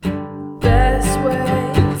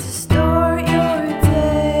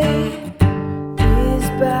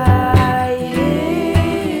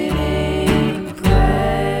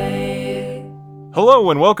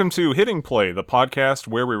and welcome to Hitting Play, the podcast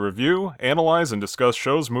where we review, analyze, and discuss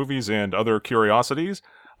shows, movies, and other curiosities.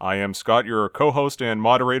 I am Scott, your co-host and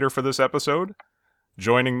moderator for this episode.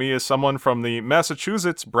 Joining me is someone from the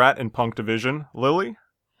Massachusetts Brat and Punk division, Lily.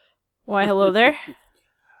 Why, hello there.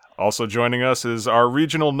 Also joining us is our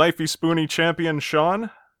regional Knifey Spoony champion, Sean.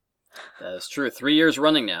 That is true. 3 years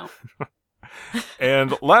running now.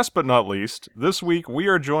 And last but not least, this week we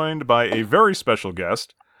are joined by a very special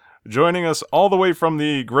guest, joining us all the way from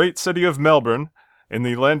the great city of Melbourne, in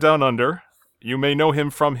the land down under. You may know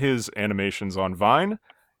him from his animations on Vine.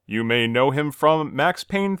 You may know him from Max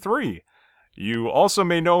Payne 3. You also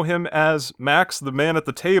may know him as Max, the man at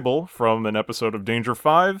the table, from an episode of Danger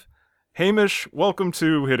 5. Hamish, welcome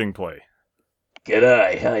to Hitting Play.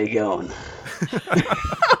 G'day, how you going?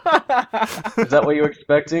 Is that what you were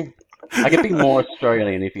expecting? I can be more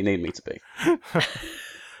Australian if you need me to be.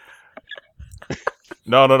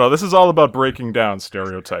 No. This is all about breaking down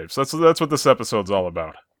stereotypes. That's what this episode's all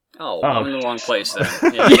about. Oh, I'm in the wrong place then.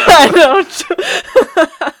 Yeah, I know.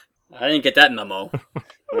 I didn't get that memo.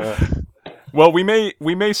 Well, we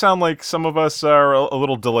may sound like some of us are a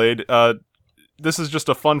little delayed. This is just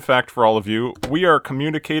a fun fact for all of you. We are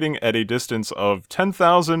communicating at a distance of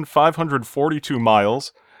 10,542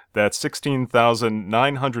 miles. That's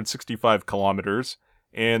 16,965 kilometers.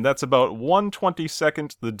 And that's about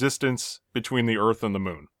 1/22nd the distance between the Earth and the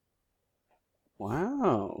Moon.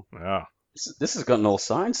 Wow. Yeah. This has gotten all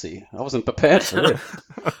sciencey. I wasn't prepared for this.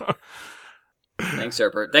 Thanks,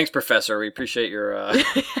 Herbert. Thanks, Professor. We appreciate your...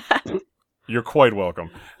 You're quite welcome.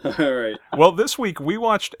 All right. Well, this week we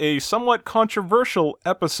watched a somewhat controversial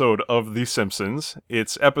episode of The Simpsons.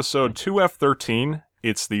 It's episode 2F13.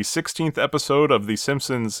 It's the 16th episode of The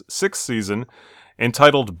Simpsons' 6th season,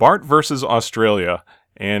 entitled Bart vs. Australia,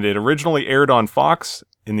 and it originally aired on Fox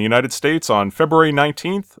in the United States on February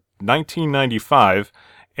 19th, 1995,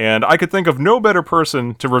 and I could think of no better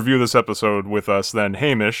person to review this episode with us than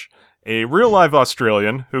Hamish, a real-live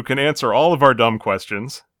Australian who can answer all of our dumb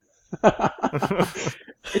questions.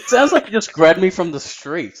 It sounds like you just grabbed me from the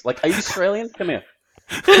streets. Like, are you Australian? Come here.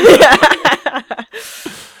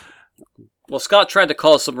 Well, Scott tried to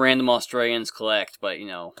call some random Australians collect, but, you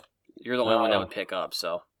know, you're the only one that would pick up,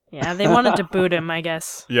 so... Yeah, they wanted to boot him, I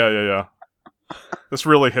guess. Yeah. This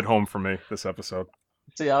really hit home for me, this episode.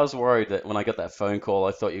 See, I was worried that when I got that phone call,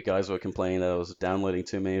 I thought you guys were complaining that I was downloading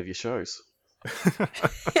too many of your shows.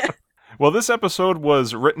 Well, this episode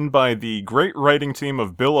was written by the great writing team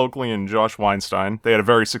of Bill Oakley and Josh Weinstein. They had a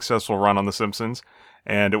very successful run on The Simpsons,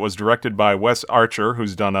 and it was directed by Wes Archer,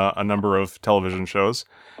 who's done a number of television shows.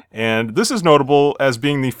 And this is notable as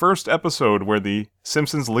being the first episode where the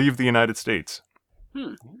Simpsons leave the United States.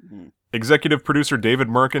 Executive producer David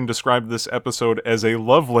Merkin described this episode as a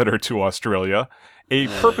love letter to Australia, a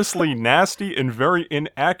purposely nasty and very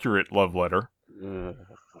inaccurate love letter.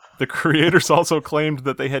 The creators also claimed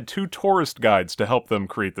that they had 2 tourist guides to help them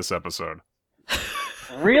create this episode.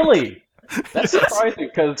 Really? That's surprising,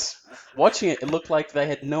 because watching it, it looked like they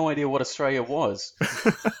had no idea what Australia was.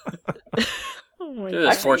 Oh my They're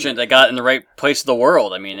just fortunate they got in the right place of the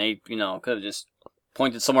world. I mean, they, could have just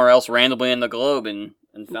pointed somewhere else randomly in the globe and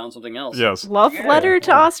found something else. Yes. Love letter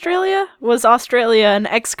to Australia? Was Australia an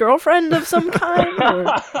ex-girlfriend of some kind? Or...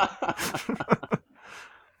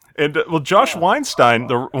 And, Josh Weinstein,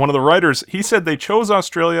 one of the writers, he said they chose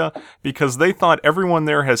Australia because they thought everyone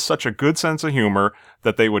there has such a good sense of humor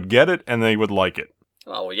that they would get it and they would like it.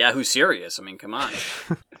 Oh, well, Yahoo's serious. I mean, come on.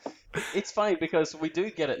 It's funny because we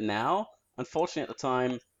do get it now. Unfortunately, at the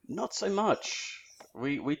time, not so much.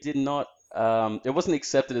 We did not. It wasn't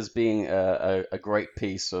accepted as being a great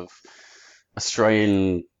piece of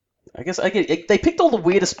Australian. I guess they picked all the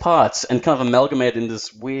weirdest parts and kind of amalgamated in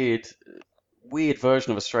this weird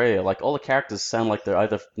version of Australia. Like, all the characters sound like they're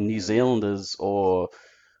either New Zealanders or,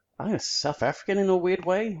 I don't know, South African in a weird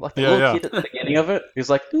way. Like the little kid at the beginning of it is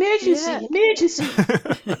like, emergency.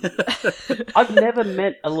 I've never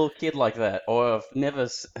met a little kid like that, or I've never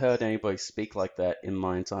heard anybody speak like that in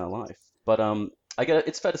my entire life. But I guess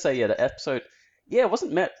it's fair to say, the episode,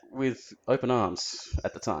 wasn't met with open arms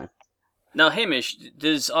at the time. Now, Hamish,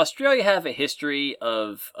 does Australia have a history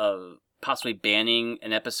of possibly banning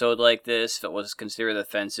an episode like this if it was considered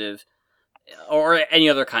offensive, or any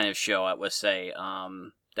other kind of show, I would say,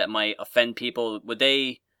 that might offend people? Would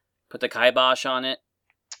they put the kibosh on it?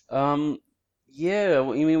 Yeah,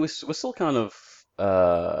 well, I mean, we're still kind of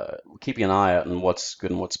keeping an eye out on what's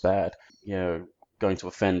good and what's bad, going to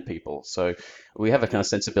offend people. So we have a kind of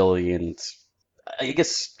sensibility and, I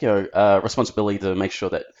guess, responsibility to make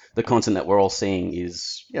sure that the content that we're all seeing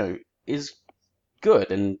is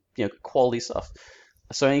good and, quality stuff.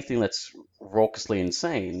 So anything that's raucously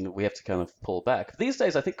insane, we have to kind of pull back. These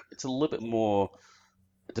days, I think it's a little bit more.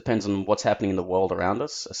 It depends on what's happening in the world around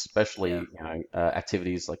us, especially Yeah.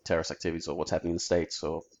 activities like terrorist activities or what's happening in the States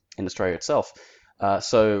or in Australia itself.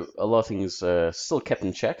 So a lot of things are still kept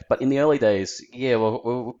in check. But in the early days, yeah,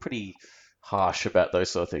 we're pretty harsh about those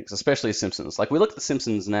sort of things, especially Simpsons. Like we look at The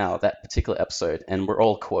Simpsons now, that particular episode, and we're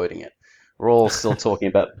all quoting it. We're all still talking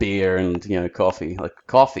about beer and coffee, like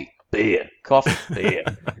coffee, beer,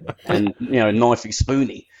 and knifey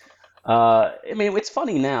spoony. I mean, it's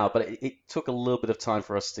funny now, but it took a little bit of time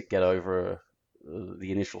for us to get over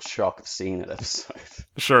the initial shock of seeing that episode.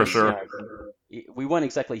 Sure, 'Cause, sure. we weren't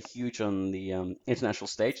exactly huge on the international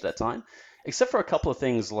stage at that time, except for a couple of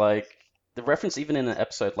things like the reference even in an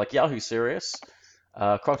episode like Yahoo Serious,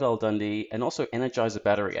 Crocodile Dundee, and also Energizer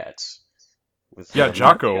battery ads with Yeah,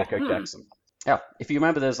 Jocko. Jacko Jackson. Yeah, if you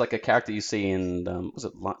remember, there's like a character you see in was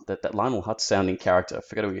it that Lionel Hutz sounding character? I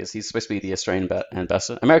forget who he is. He's supposed to be the Australian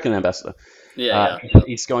ambassador, American ambassador. Yeah,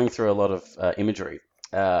 He's going through a lot of imagery.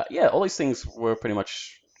 Yeah, all these things were pretty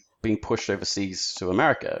much being pushed overseas to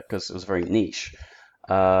America because it was very niche.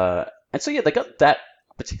 And so yeah, they got that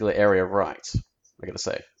particular area right, I gotta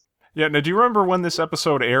say. Yeah, now do you remember when this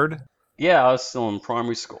episode aired? Yeah, I was still in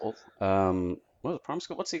primary school. What was it, primary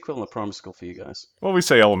school? What's the equivalent of primary school for you guys? Well, we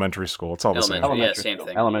say elementary school. It's all the same. Elementary. Yeah, same school.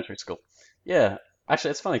 thing. Elementary school. Yeah.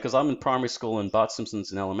 Actually, it's funny because I'm in primary school and Bart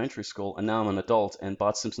Simpson's in elementary school, and now I'm an adult and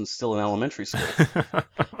Bart Simpson's still in elementary school.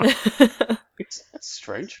 It's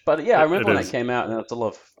strange, but yeah, I remember when is. it came out, and there was a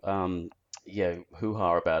lot of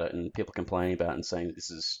hoo-ha about it, and people complaining about it and saying that this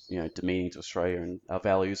is demeaning to Australia and our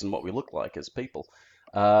values and what we look like as people.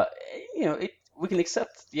 Uh, we can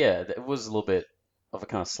accept, yeah, that it was a little bit of a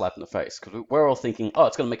kind of slap in the face because we're all thinking, oh,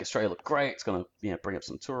 it's going to make Australia look great. It's going to bring up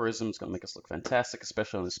some tourism. It's going to make us look fantastic,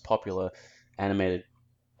 especially on this popular animated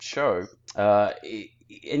show.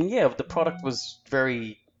 And yeah, the product was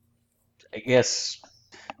very, I guess,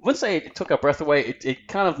 I wouldn't say it took our breath away. It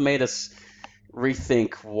kind of made us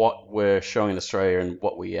rethink what we're showing in Australia and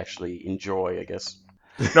what we actually enjoy, I guess.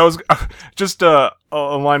 No, it was just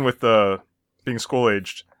align with being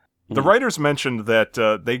school-aged. The writers mentioned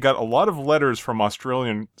that they got a lot of letters from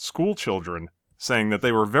Australian school children saying that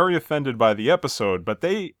they were very offended by the episode, but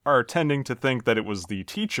they are tending to think that it was the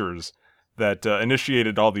teachers that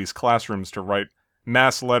initiated all these classrooms to write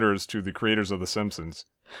mass letters to the creators of The Simpsons.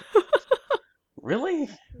 Really?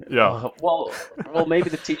 Yeah. Well, maybe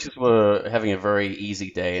the teachers were having a very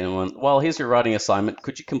easy day and went, well, here's your writing assignment.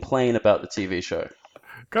 Could you complain about the TV show?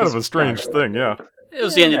 Kind of a strange thing, yeah. It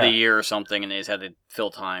was the end of the year or something, and they just had to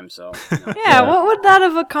fill time, so... Yeah, what would that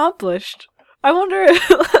have accomplished? I wonder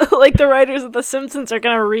if, like, the writers of The Simpsons are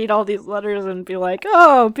gonna read all these letters and be like,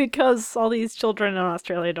 oh, because all these children in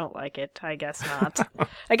Australia don't like it. I guess not.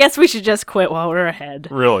 I guess we should just quit while we're ahead.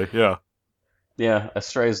 Really, yeah. Yeah,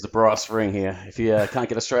 Australia's the brass ring here. If you can't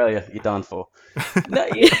get Australia, you're done for. No,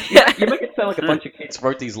 you make it sound like a bunch of kids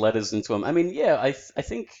wrote these letters into them. I mean, yeah, I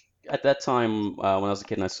think at that time when I was a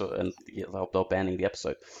kid and I saw and they were banning the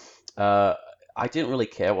episode, I didn't really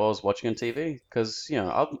care what I was watching on TV because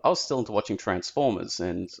I was still into watching Transformers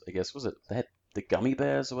and I guess they had the Gummy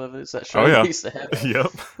Bears or whatever it is that show they used to have.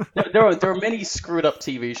 Yep. There are many screwed up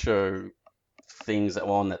TV show things that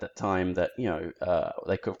were on at that time that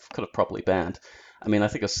they could have probably banned. I mean, I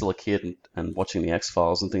think I was still a kid and watching the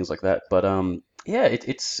X-Files and things like that. But yeah,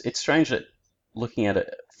 it's strange that looking at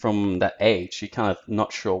it from that age, you're kind of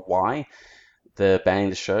not sure why they're banning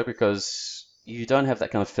the show because you don't have that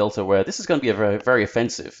kind of filter where this is going to be a very, very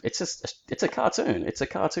offensive. It's a cartoon. It's a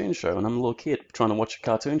cartoon show, and I'm a little kid trying to watch a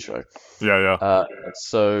cartoon show. Yeah.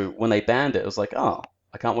 So when they banned it, it was like, oh,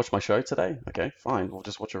 I can't watch my show today? Okay, fine. We'll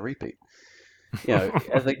just watch a repeat.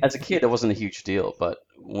 As a kid, it wasn't a huge deal, but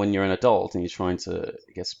when you're an adult and you're trying to,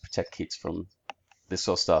 I guess, protect kids from this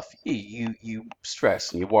sort of stuff, you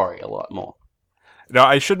stress and you worry a lot more. Now,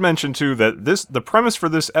 I should mention, too, that the premise for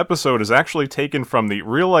this episode is actually taken from the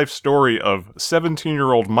real-life story of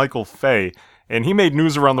 17-year-old Michael Fay, and he made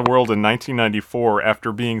news around the world in 1994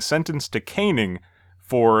 after being sentenced to caning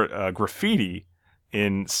for graffiti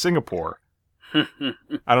in Singapore.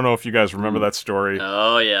 I don't know if you guys remember that story.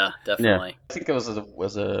 Oh, yeah, definitely. Yeah. I think it was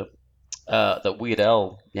that Weird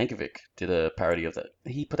Al Yankovic did a parody of that.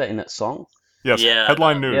 He put that in that song. Yes, Yeah,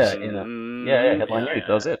 Headline News. Headline News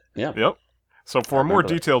does it. Yeah. Yep. So for a more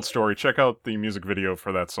detailed story, check out the music video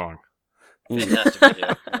for that song. Fantastic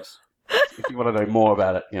video. Yes. If you want to know more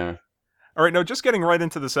about it, All right, now just getting right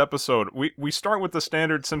into this episode, we start with the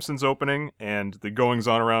standard Simpsons opening and the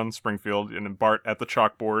goings-on around Springfield and Bart at the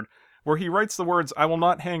chalkboard, where he writes the words, "I will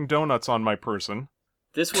not hang donuts on my person."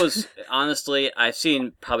 This was, honestly, I've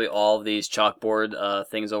seen probably all of these chalkboard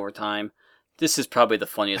things over time. This is probably the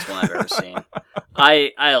funniest one I've ever seen.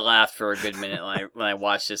 I laughed for a good minute when I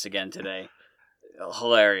watched this again today.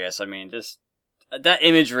 Hilarious. I mean, just that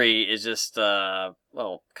imagery is just kind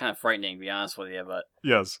of frightening, to be honest with you. But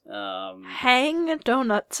Yes. Hang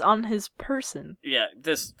donuts on his person. yeah,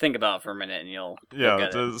 just think about it for a minute, and you'll Yeah.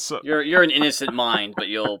 get it. You're an innocent mind, but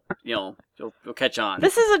you'll catch on.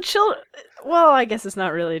 This is a Well, I guess it's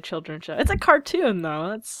not really a children's show. It's a cartoon, though.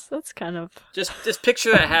 That's kind of. Just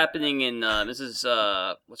picture that happening in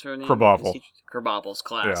Mrs. What's her name? Krabappel. Krabappel's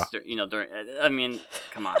class. Yeah. During. I mean,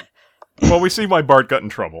 come on. Well, we see why Bart got in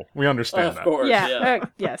trouble. We understand Of that. course. Yeah.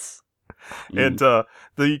 Yes. And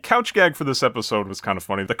the couch gag for this episode was kind of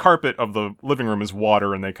funny. The carpet of the living room is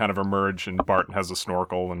water, and they kind of emerge, and Bart has a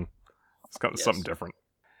snorkel, and it's kind of something different.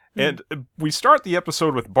 And we start the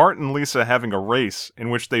episode with Bart and Lisa having a race in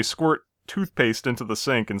which they squirt toothpaste into the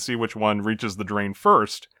sink and see which one reaches the drain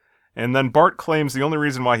first. And then Bart claims the only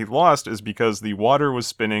reason why he lost is because the water was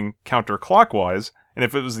spinning counterclockwise, and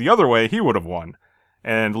if it was the other way, he would have won.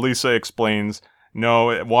 And Lisa explains,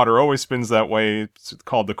 no, water always spins that way. It's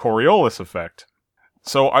called the Coriolis effect.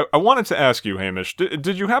 So I wanted to ask you, Hamish,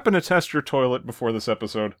 did you happen to test your toilet before this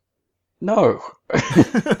episode? No.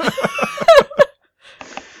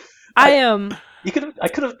 I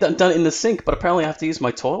could have done it in the sink, but apparently I have to use my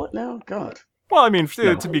toilet now? God. Well, I mean,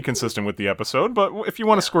 to be consistent with the episode, but if you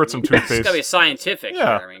want to squirt some toothpaste... It's gotta be scientific here.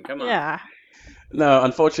 I mean, come on. Yeah. No,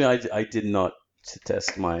 unfortunately, I did not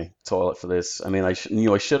test my toilet for this. I mean,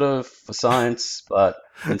 knew I should have for science, but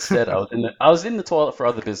instead I was in the toilet for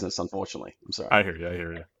other business, unfortunately. I'm sorry. I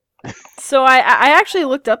hear you. So I actually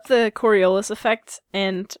looked up the Coriolis effect,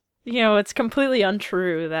 and, it's completely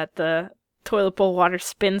untrue that the toilet bowl water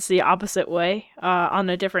spins the opposite way on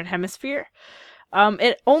a different hemisphere.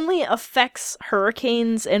 It only affects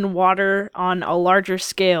hurricanes and water on a larger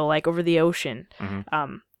scale, like over the ocean.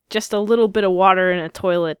 Mm-hmm. Just a little bit of water in a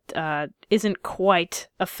toilet isn't quite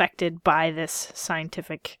affected by this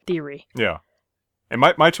scientific theory. Yeah. And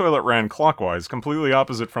my toilet ran clockwise, completely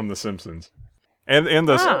opposite from The Simpsons. And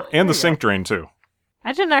the sink drain, too.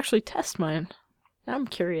 I didn't actually test mine. Now I'm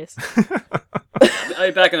curious. I'll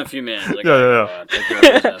be back in a few minutes. Yeah. Take care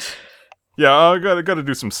of business. Yeah, I gotta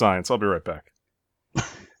do some science. I'll be right back.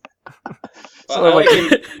 So,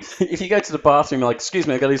 if you go to the bathroom, you're like, excuse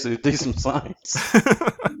me, I gotta do some science.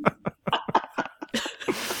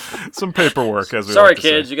 Some paperwork, as we Sorry, like to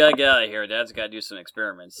kids, say. you gotta get out of here. Dad's gotta do some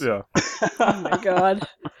experiments. Yeah. Oh my god.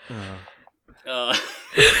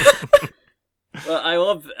 Well, I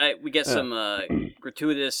love we get some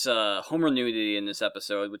gratuitous Homer nudity in this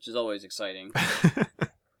episode, which is always exciting.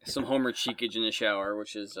 Some Homer cheekage in the shower,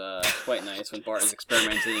 which is quite nice when Bart is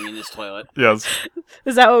experimenting in his toilet. Yes.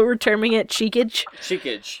 Is that what we're terming it? Cheekage?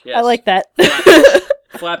 Cheekage, yes. I like that.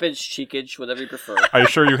 Flappage, cheekage, whatever you prefer. I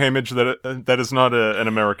assure you, Hamish, that that is not an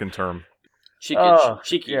American term. Cheekage,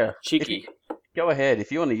 cheeky, yeah. cheeky. Go ahead.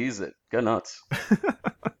 If you want to use it, go nuts.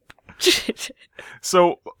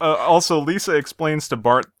 So, also, Lisa explains to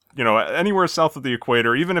Bart, anywhere south of the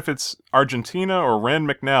equator, even if it's Argentina or Rand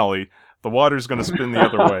McNally, the water's going to spin the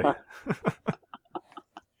other way.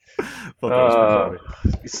 Thought that was pretty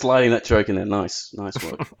funny. Sliding that joke in there. Nice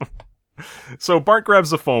work. So Bart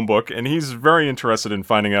grabs the phone book, and he's very interested in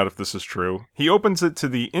finding out if this is true. He opens it to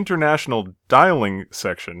the international dialing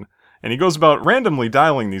section, and he goes about randomly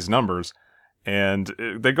dialing these numbers, and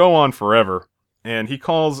they go on forever. And he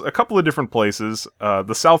calls a couple of different places,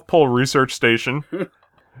 the South Pole Research Station,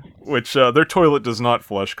 which their toilet does not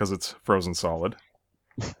flush because it's frozen solid.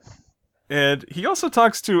 And he also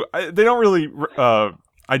talks to, they don't really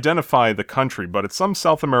identify the country, but it's some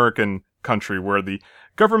South American country where the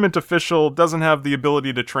government official doesn't have the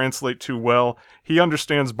ability to translate too well. He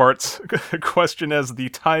understands Bart's question as the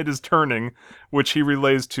tide is turning, which he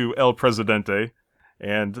relays to El Presidente.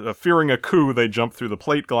 And fearing a coup, they jump through the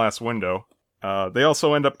plate glass window. They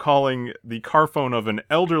also end up calling the car phone of an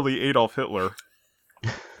elderly Adolf Hitler.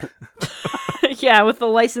 Yeah, with the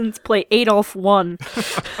license plate Adolf 1.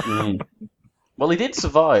 Well, he did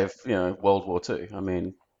survive, World War II. I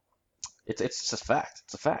mean, it's just a fact.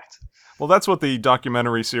 It's a fact. Well, that's what the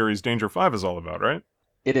documentary series Danger 5 is all about, right?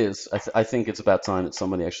 It is. I think it's about time that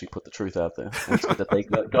somebody actually put the truth out there. And it's good that they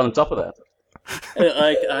got on top of that.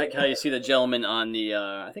 I like how you see the gentleman on the,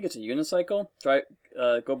 I think it's a unicycle,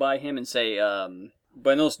 go by him and say,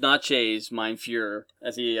 Buenos noches, mein Führer,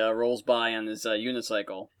 as he rolls by on his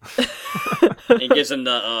unicycle. He gives him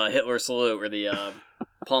the Hitler salute, or the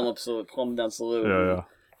palm up salute, palm down salute. Yeah.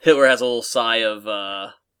 Hitler has a little sigh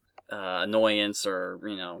of annoyance, or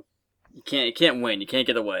you can't win, you can't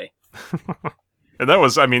get away. And that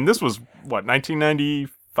was, I mean, this was, what,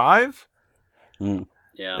 1995? Mm.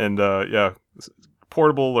 Yeah. And,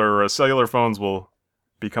 portable or cellular phones will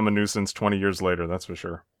become a nuisance 20 years later, that's for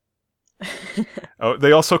sure. Oh,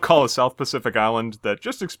 they also call a South Pacific island that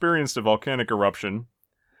just experienced a volcanic eruption,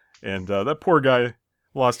 and that poor guy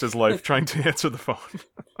lost his life trying to answer the phone.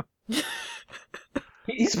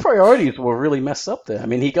 His priorities were really messed up there. I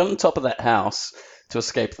mean, he got on top of that house to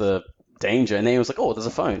escape the danger, and then he was like, "Oh, there's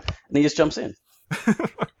a phone," and he just jumps in.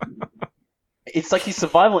 It's like his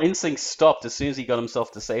survival instinct stopped as soon as he got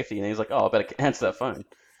himself to safety, and he's like, "Oh, I better answer that phone."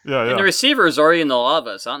 Yeah, And the receiver is already in the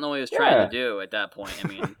lava, so I don't know what he was trying Yeah. to do at that point. I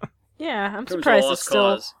mean, Yeah, I'm it was a surprised it lost still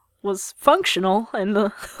cause. was functional in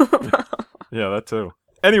the. Yeah, that too.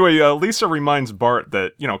 Anyway, Lisa reminds Bart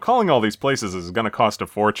that, calling all these places is going to cost a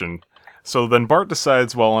fortune. So then Bart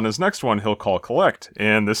decides, well, on his next one, he'll call collect.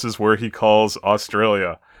 And this is where he calls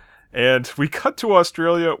Australia. And we cut to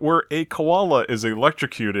Australia, where a koala is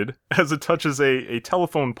electrocuted as it touches a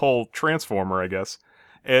telephone pole transformer, I guess.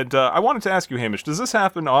 And I wanted to ask you, Hamish, does this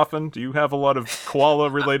happen often? Do you have a lot of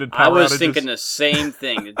koala-related power I was outages? thinking the same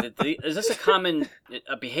thing. Is this a common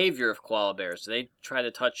behavior of koala bears? Do they try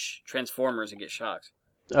to touch transformers and get shocked?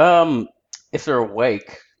 If they're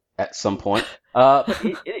awake at some point. But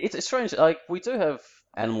it's strange. Like, we do have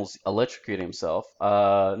animals electrocuting themselves.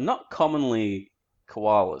 Not commonly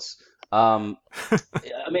koalas. I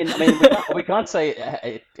mean, we can't say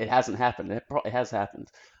it hasn't happened. It has happened.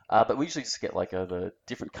 But we usually just get like the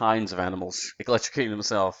different kinds of animals electrocuting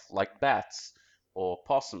themselves, like bats or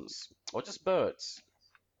possums or just birds.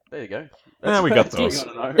 There you go. Yeah, we got that's all you those.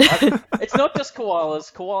 gotta know. It's not just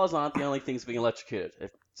koalas. Koalas aren't the only things being electrocuted.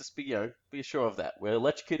 Just be sure of that. We're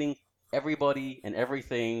electrocuting everybody and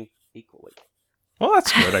everything equally. Well,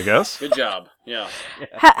 that's good, I guess. Good job. Yeah.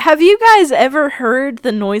 Have you guys ever heard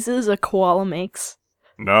the noises a koala makes?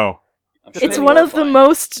 No. I'm It's sure one of the horrifying.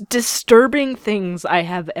 most disturbing things I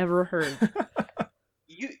have ever heard.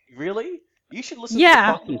 You really? You should listen Yeah.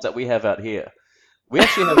 to the possums that we have out here. We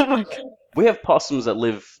actually Oh have my god. we have possums that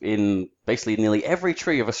live in basically nearly every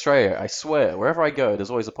tree of Australia. I swear, wherever I go,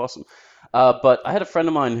 there's always a possum. But I had a friend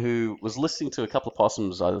of mine who was listening to a couple of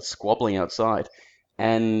possums squabbling outside,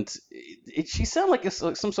 and she sounded like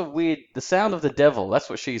some sort of weird, the sound of the devil. That's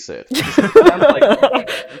what she said.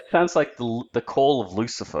 It sounds like the call of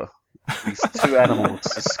Lucifer. These two animals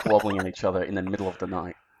just squabbling at each other in the middle of the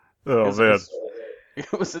night. Oh, It man. was,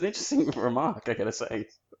 it was an interesting remark, I gotta say.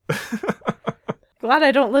 Glad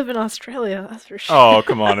I don't live in Australia, that's for sure. Oh,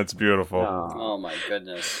 come on, it's beautiful. Oh my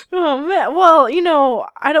goodness. Oh man, well,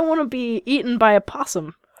 I don't want to be eaten by a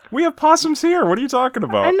possum. We have possums here. What are you talking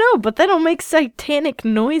about? I know, but they don't make satanic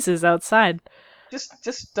noises outside.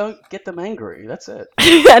 Just don't get them angry. That's it.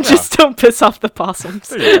 Yeah, just don't piss off the possums.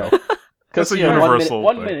 There you go. Because That's a universal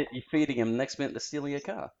one thing. minute you're feeding them, next minute they're stealing your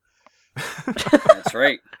car. That's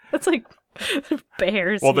right. That's like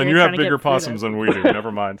bears. Well, then here you have trying to get bigger food possums out. than we do. Never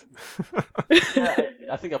mind. Yeah,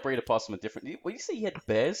 I think I'll breed a possum a different. Well, you say you had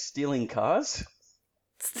bears stealing cars?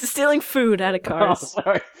 Stealing food out of Oh, cars.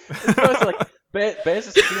 sorry. It's always like bears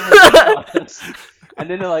are stealing cars, and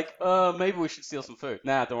then they're like, maybe we should steal some food.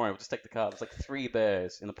 Nah, don't worry, we'll just take the car. There's like 3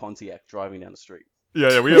 bears in a Pontiac driving down the street.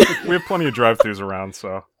 Yeah, we have plenty of drive-thrus around,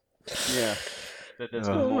 so. Yeah. There's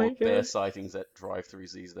Oh more my bear God. sightings at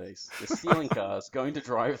drive-thrus these days. They're stealing cars, going to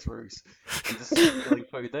drive-thrus, and just stealing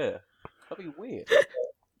food there. That'd be weird.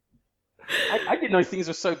 I didn't know things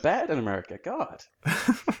were so bad in America. God.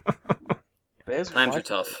 Bears Times are fight-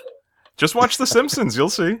 tough. Just watch The Simpsons, you'll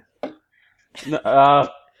see. No,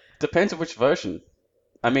 depends on which version.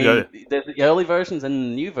 I mean, Yeah. there's the early versions and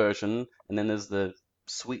the new version, and then there's the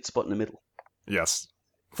sweet spot in the middle. Yes.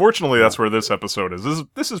 Fortunately, that's where this episode is.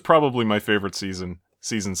 This is probably my favorite season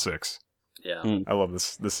 6. Yeah. I love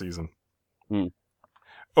this season. Hmm.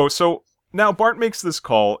 Oh, so now Bart makes this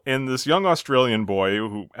call, and this young Australian boy,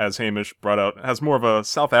 who, as Hamish brought out, has more of a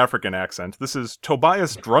South African accent. This is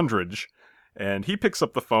Tobias Drundridge, and he picks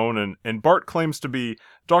up the phone, and Bart claims to be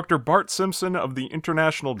Dr. Bart Simpson of the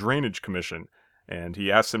International Drainage Commission, and he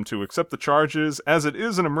asks him to accept the charges as it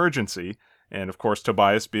is an emergency, and of course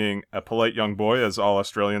Tobias, being a polite young boy, as all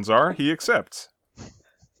Australians are, he accepts.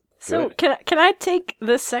 So can I take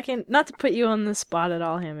this second, not to put you on the spot at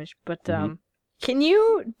all, Hamish, but can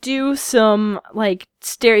you do some like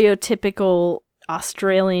stereotypical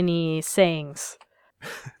Australian-y sayings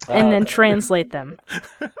and then translate them?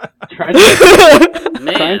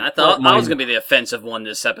 Man, I thought I was gonna be the offensive one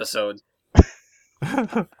this episode.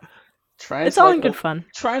 It's all in good fun.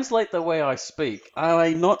 Translate the way I speak. Am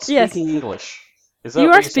I not Yes. speaking English? Is that You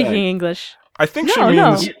what are you're speaking saying? English. I think No, she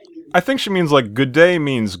no. means. I think she means like good day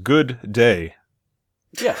means good day.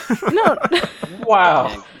 Yeah. No. Wow.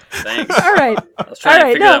 Yeah, thanks. All right. I was trying All to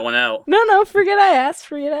right, figure no. that one out. No, forget I asked.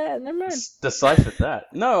 Forget I asked. Never mind. Deciphered that.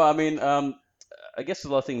 No, I mean, I guess a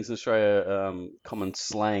lot of things in Australia, common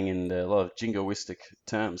slang and a lot of jingoistic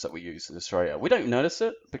terms that we use in Australia. We don't notice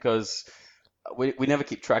it because we never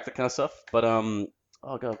keep track of that kind of stuff. But oh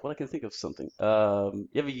god, what I can think of something. You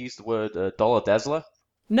ever use the word dollar dazzler?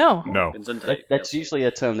 No. No. Gesundheit, That's yes. usually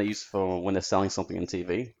a term they use for when they're selling something on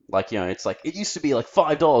TV. Like, it's like it used to be like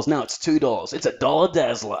 $5, now it's $2. It's a dollar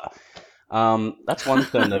dazzler. That's one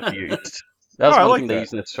term they've used. That's I one like thing they that.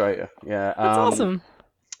 use in Australia. Yeah. That's awesome.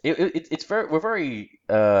 It's we're very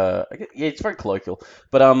yeah, it's very colloquial.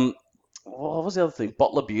 But what was the other thing?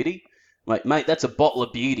 Bottler beauty, mate. That's a bottle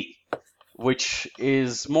of beauty, which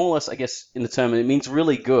is more or less, I guess, in the term it means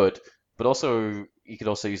really good, but also you could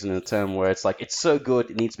also use it in a term where it's like it's so good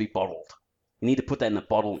it needs to be bottled. You need to put that in a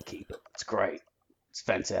bottle and keep it. It's great. It's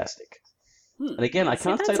fantastic. Hmm. And again, I See,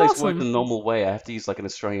 can't say that's those awesome. words in a normal way. I have to use like an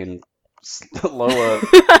Australian lower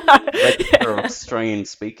register of Australian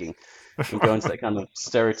speaking and go into that kind of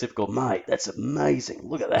stereotypical, mate, that's amazing.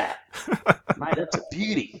 Look at that. Mate, that's a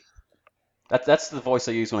beauty. That's the voice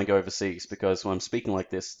I use when I go overseas because when I'm speaking like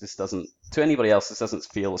this doesn't, to anybody else, this doesn't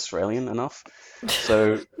feel Australian enough.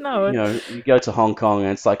 So, No. you go to Hong Kong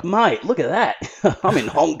and it's like, mate, look at that. I'm in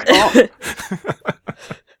Hong Kong.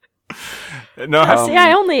 No, See,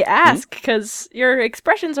 I only Hmm? ask because your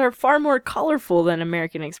expressions are far more colorful than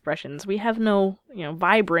American expressions. We have no,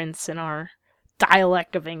 vibrance in our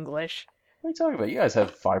dialect of English. What are you talking about? You guys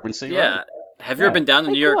have vibrancy, Yeah. right? Have you ever Yeah. been down to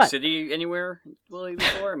Like New York what? City anywhere, Willie,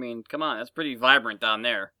 before? I mean, come on, that's pretty vibrant down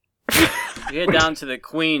there. You head down to the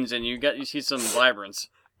Queens and you see some vibrance.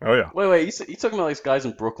 oh yeah. Wait, you talking about these guys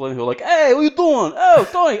in Brooklyn who are like, hey, what you doing? Oh,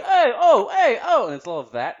 doing, hey, oh, and it's all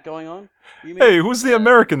of that going on? You mean? Hey, who's the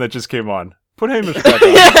American that just came on? Put Hamish back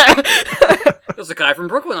on. There's a guy from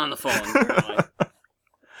Brooklyn on the phone.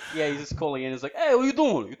 Yeah, he's just calling in. He's like, hey, what you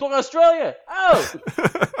doing? You talking Australia? Oh!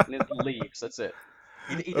 And then he leaves. That's it.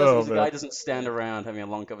 He doesn't. Oh, The man. guy doesn't stand around having a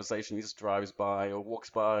long conversation. He just drives by or walks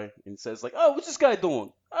by and says like, "Oh, what's this guy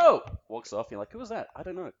doing?" Oh, walks off. You're like, "Who was that?" I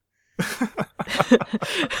don't know.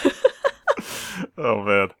 Oh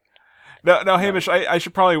man. Now, Hamish, I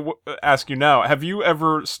should probably ask you now. Have you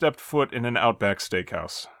ever stepped foot in an Outback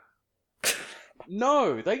Steakhouse?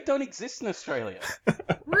 No, they don't exist in Australia.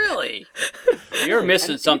 Really? You're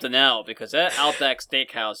missing something out because that Outback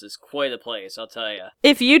Steakhouse is quite a place, I'll tell you.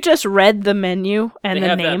 If you just read the menu and They the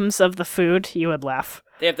have that- names of the food, you would laugh.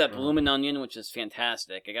 They have that bloomin' onion, which is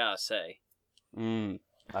fantastic, I gotta say.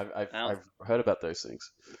 I've heard about those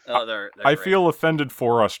things. Oh, they're I great. feel offended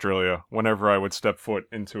for Australia whenever I would step foot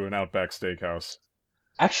into an Outback Steakhouse.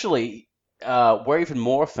 Actually, we're even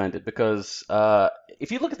more offended because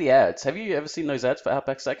if you look at the ads, have you ever seen those ads for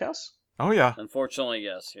Outback Steakhouse? Oh yeah. Unfortunately,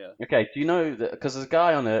 yes, yeah. Okay, do you know that? Because there's a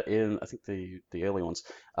guy on it in, I think the early ones.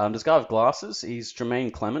 There's a guy with glasses. He's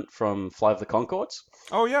Jermaine Clement from Flight of the Conchords.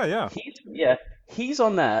 Oh yeah. He's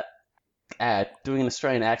on that ad doing an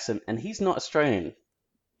Australian accent, and he's not Australian.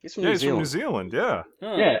 He's from Yeah, New he's Zealand. from New Zealand. Yeah.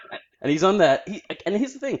 Huh. Yeah, and he's on that. And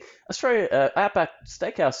here's the thing: Australia, Outback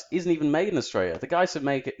Steakhouse isn't even made in Australia. The guys who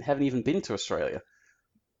make it haven't even been to Australia.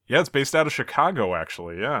 Yeah, it's based out of Chicago,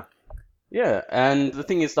 actually. Yeah. Yeah, and the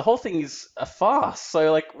thing is, the whole thing is a farce.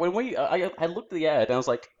 So, like, when I looked at the ad, and I was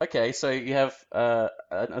like, okay, so you have an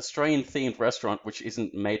Australian-themed restaurant which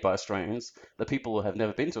isn't made by Australians, the people who have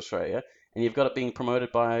never been to Australia, and you've got it being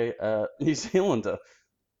promoted by a New Zealander.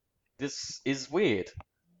 This is weird.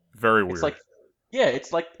 Very weird. It's like, yeah,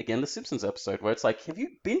 it's like, again, the Simpsons episode, where it's like, have you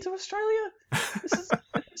been to Australia? This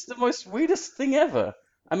is the most weirdest thing ever.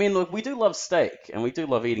 I mean, look, we do love steak, and we do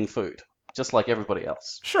love eating food, just like everybody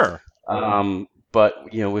else. Sure. But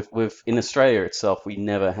with in Australia itself, we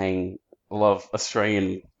never hang a lot of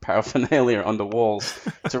Australian paraphernalia on the walls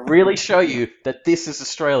to really show you that this is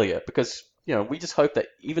Australia, because we just hope that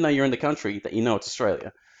even though you're in the country, that you know it's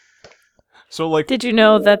Australia. So, like, Did you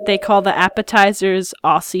know that they call the appetizers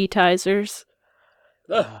Aussie-tizers?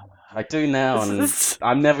 I do now, and It's-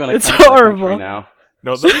 I'm never going it's to come to the horrible. country now.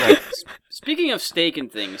 no, Speaking of steak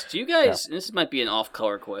and things, do you guys, and this might be an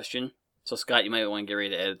off-color question, so Scott, you might want to get ready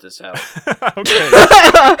to edit this out.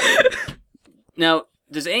 okay. Now,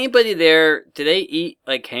 does anybody there, do they eat,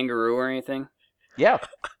 like, kangaroo or anything? Yeah.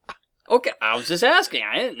 Okay, I was just asking.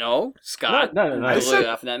 I didn't know. Scott, No. you I were said-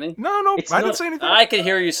 laughing at me. No, It's I didn't not- say anything. I could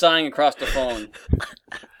hear you sighing across the phone.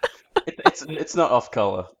 It's not off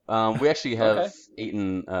color. We actually have Okay.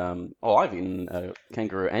 eaten. I've eaten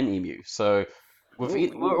kangaroo and emu. So Ooh,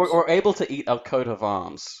 we're able to eat our coat of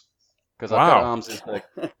arms because our coat of Wow. arms is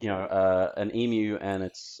an emu and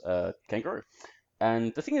it's kangaroo.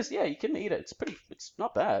 And the thing is, yeah, you can eat it. It's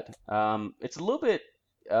not bad. It's a little bit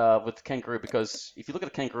with kangaroo because if you look at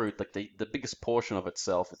a kangaroo, like the biggest portion of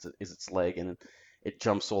itself is its leg, and it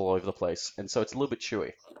jumps all over the place, and so it's a little bit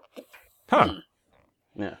chewy. Huh.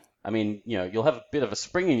 Yeah, I mean, you'll have a bit of a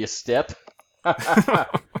spring in your step. Oh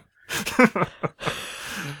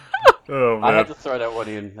I man. had to throw that one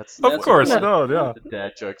in. That's Of course, that's no, yeah. a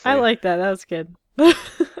dad joke for I you. like that. That was good.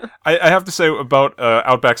 I have to say about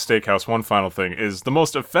Outback Steakhouse, one final thing, is the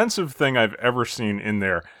most offensive thing I've ever seen in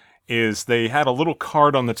there is they had a little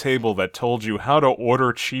card on the table that told you how to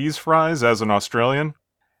order cheese fries as an Australian,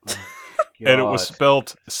 and it was God.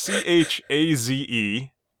 spelled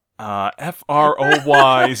CHAZE,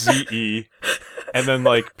 FROYZE, and then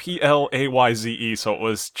like PLAYZE, so it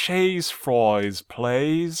was Chase Fries,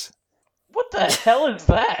 please. What the hell is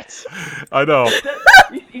that? I know.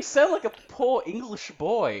 You sound like a poor English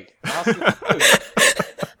boy asking for food.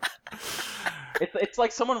 It's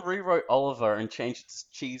like someone rewrote Oliver and changed it to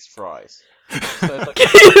cheese fries. So it's like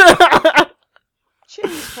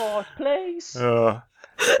cheese fries, please.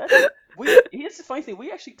 Here's the funny thing: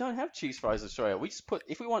 we actually don't have cheese fries in Australia. We just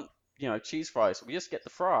if we want, cheese fries, we just get the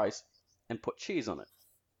fries and put cheese on it.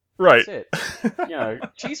 Right. That's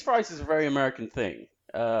it. Cheese fries is a very American thing.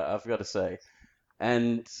 I've got to say,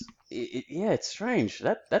 and it's strange.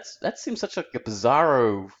 That seems such like a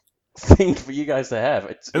bizarro thing for you guys to have.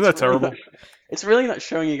 Isn't that terrible? It's really not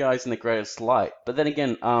showing you guys in the greatest light. But then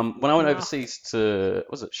again, when I went overseas to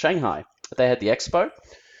Shanghai, they had the expo,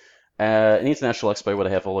 an international expo where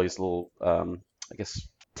they have all these little, I guess,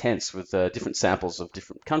 tents with different samples of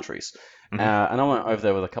different countries. Mhm. And I went over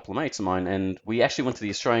there with a couple of mates of mine, and we actually went to the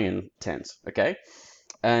Australian tent. Okay,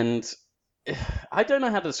 and I don't know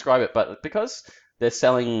how to describe it, but because they're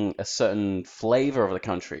selling a certain flavor of the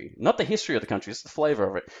country, not the history of the country, it's the flavor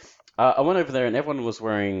of it. I went over there and everyone was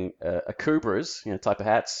wearing akubras, type of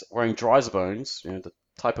hats, wearing Drysabones, the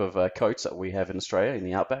type of coats that we have in Australia in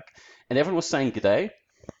the outback, and everyone was saying "G'day."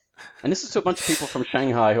 And this is to a bunch of people from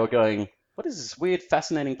Shanghai who are going, "What is this weird,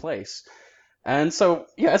 fascinating place?" And so,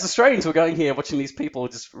 as Australians, we're going here watching these people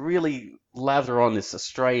just really lather on this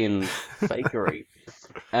Australian fakery.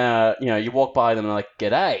 You walk by them and they're like,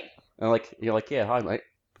 "G'day," and you're like, "Yeah, hi, mate.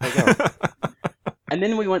 How you going?" And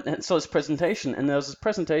then we went and saw this presentation, and there was this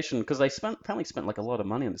presentation because they apparently spent like a lot of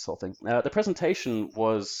money on this whole thing. The presentation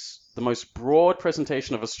was the most broad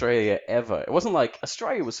presentation of Australia ever. It wasn't like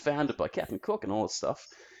Australia was founded by Captain Cook and all this stuff.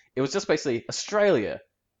 It was just basically Australia,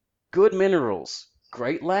 good minerals,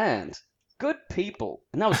 great land, good people,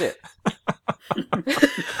 and that was it.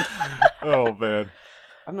 Oh man.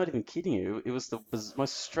 I'm not even kidding you. It was the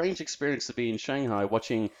most strange experience to be in Shanghai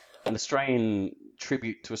watching an Australian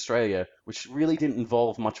tribute to Australia, which really didn't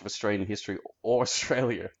involve much of Australian history or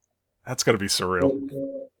Australia. That's gotta be surreal.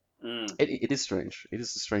 It is strange. It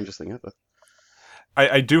is the strangest thing ever.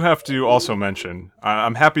 I do have to also mention,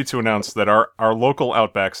 I'm happy to announce that our local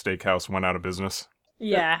Outback Steakhouse went out of business.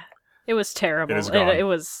 Yeah, it was terrible. It is gone. It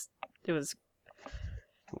was.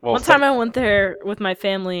 Well, One time I went there with my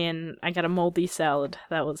family and I got a moldy salad.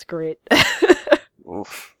 That was great.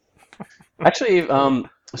 Oof. Actually,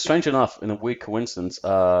 strange enough, in a weird coincidence,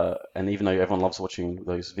 and even though everyone loves watching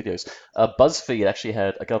those videos, BuzzFeed actually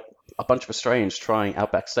had a bunch of Australians trying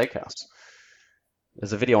Outback Steakhouse.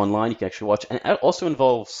 There's a video online you can actually watch, and it also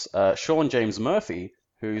involves Sean James Murphy,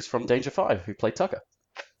 who's from Danger 5, who played Tucker.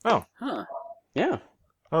 Oh. Huh. Yeah.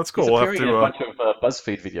 Oh, that's He's cool. We'll have appearing in a to. bunch of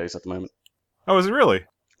BuzzFeed videos at the moment. Oh, is it really?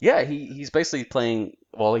 Yeah, he's basically playing.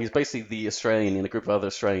 Well, he's basically the Australian in a group of other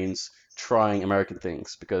Australians trying American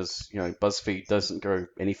things because BuzzFeed doesn't go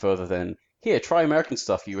any further than here, try American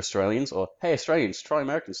stuff, you Australians, or hey, Australians, try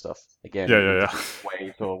American stuff again. Yeah.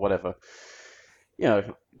 Ways or whatever.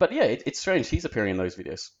 But yeah, it's strange. He's appearing in those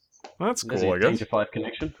videos. That's There's cool, a I guess. Danger 5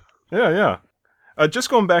 connection. Yeah. Just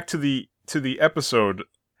going back to the episode.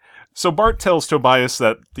 So Bart tells Tobias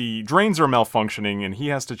that the drains are malfunctioning and he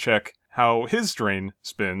has to check how his drain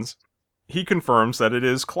spins. He confirms that it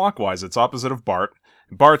is clockwise. It's opposite of Bart.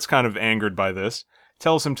 Bart's kind of angered by this.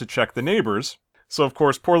 Tells him to check the neighbors. So of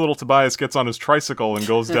course, poor little Tobias gets on his tricycle and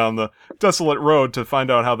goes down the desolate road to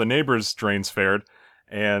find out how the neighbors' drains fared.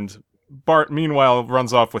 And Bart, meanwhile,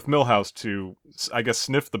 runs off with Milhouse to, I guess,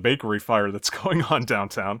 sniff the bakery fire that's going on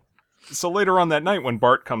downtown. So later on that night when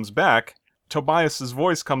Bart comes back, Tobias's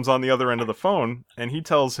voice comes on the other end of the phone, and he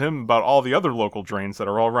tells him about all the other local drains that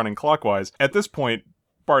are all running clockwise. At this point,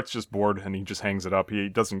 Bart's just bored, and he just hangs it up. He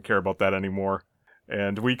doesn't care about that anymore.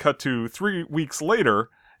 And we cut to 3 weeks later,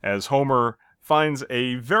 as Homer finds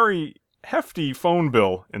a very hefty phone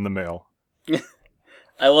bill in the mail.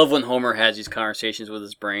 I love when Homer has these conversations with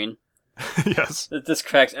his brain. Yes. This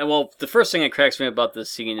cracks. Well, the first thing that cracks me about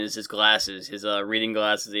this scene is his glasses, his reading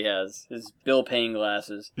glasses he has, his bill-paying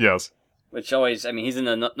glasses. Yes. Which always, I mean, he's in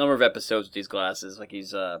a number of episodes with these glasses, like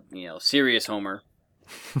he's, serious Homer.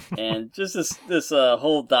 And just this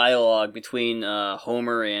whole dialogue between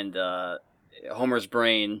Homer and Homer's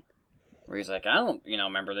brain, where he's like, I don't,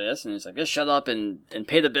 remember this, and he's like, just shut up and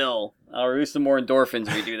pay the bill. I'll release some more endorphins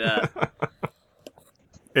if you do that.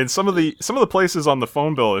 And some of the places on the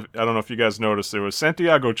phone bill, I don't know if you guys noticed, there was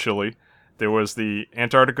Santiago, Chile, there was the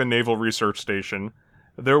Antarctica Naval Research Station,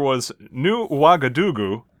 there was New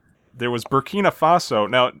Ouagadougou, there was Burkina Faso.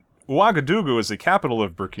 Now, Ouagadougou is the capital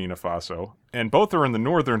of Burkina Faso, and both are in the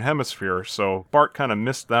northern hemisphere, so Bart kind of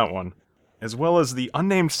missed that one, as well as the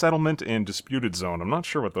Unnamed Settlement and Disputed Zone. I'm not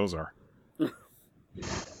sure what those are.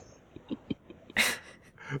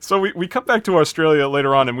 So we cut back to Australia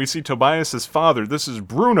later on, and we see Tobias's father. This is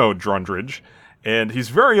Bruno Drundridge, and he's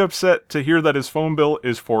very upset to hear that his phone bill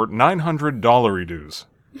is for $900 dues.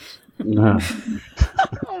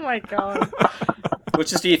 Oh my god.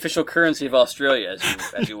 Which is the official currency of Australia,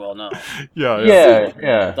 as you well know.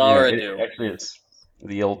 Yeah. Dollar-a-do. Actually, it's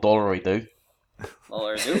the old dollar-a-do.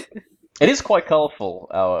 Dollar-a-do? It is quite colourful,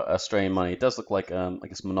 our Australian money. It does look like, I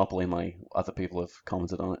guess, Monopoly money. Other people have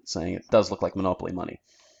commented on it, saying it does look like Monopoly money.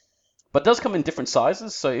 But it does come in different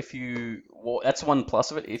sizes, so that's one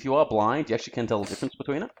plus of it. If you are blind, you actually can tell the difference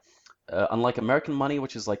between it. Unlike American money,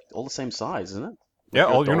 which is like all the same size, isn't it? Yeah,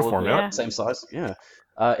 Like all $1, uniform, yeah. Same size, yeah.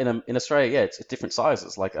 In Australia, yeah, it's different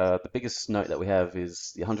sizes. Like the biggest note that we have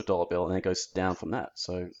is the $100 bill, and it goes down from that.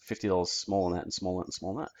 So $50 smaller than that, and smaller and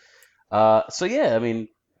smaller than that. So yeah, I mean,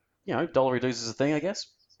 dollar reduces a thing, I guess.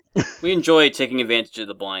 We enjoy taking advantage of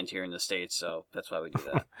the blind here in the States, so that's why we do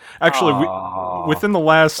that. Actually, within the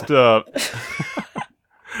last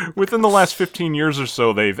within the last 15 years or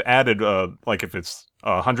so, they've added like if it's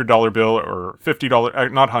a $100 bill or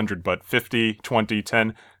 $50, not 100, but 50, 20,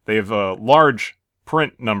 10. They have large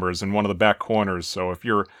print numbers in one of the back corners. So if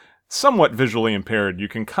you're somewhat visually impaired, you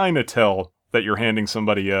can kind of tell that you're handing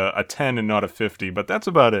somebody a 10 and not a 50. But that's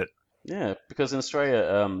about it. Yeah, because in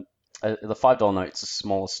Australia, the $5 note is the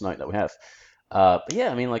smallest note that we have. But yeah,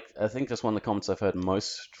 I mean, like, I think that's one of the comments I've heard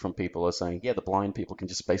most from people are saying, yeah, the blind people can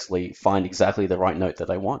just basically find exactly the right note that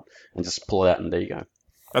they want and just pull it out, and there you go.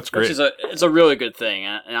 That's great. It's a really good thing,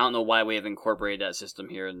 and I don't know why we have incorporated that system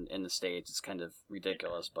here in the States. It's kind of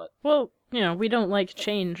ridiculous, but... Well, we don't like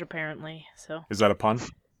change, apparently, so... Is that a pun?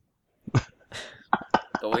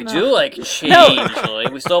 But we do like change, Lily.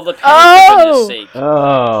 We still have the Oh! penny, for goodness sake.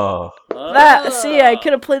 Oh. See, I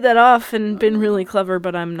could have played that off and been really clever,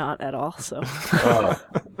 but I'm not at all, so...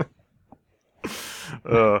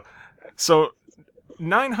 So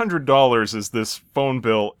 $900 is this phone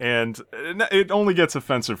bill, and it only gets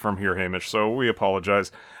offensive from here, Hamish, so we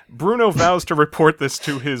apologize. Bruno vows to report this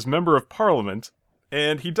to his member of parliament,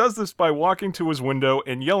 and he does this by walking to his window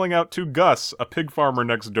and yelling out to Gus, a pig farmer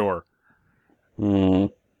next door. I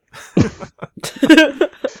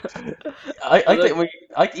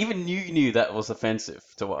think even you knew that was offensive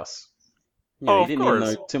to us. You Of didn't course.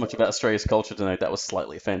 even know too much about Australia's culture to know that was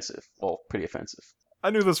slightly offensive. Well, pretty offensive. I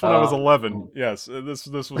knew this when I was 11. Yes,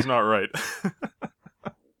 this was not right.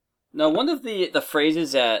 Now, one of the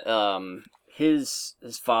phrases that his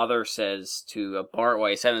father says to Bart while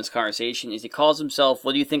he's having this conversation is he calls himself,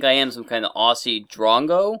 "What do you think I am? Some kind of Aussie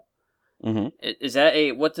drongo?" Mm-hmm. Is that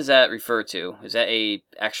what does that refer to? Is that a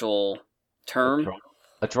actual term?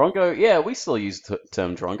 A drongo? Yeah, we still use the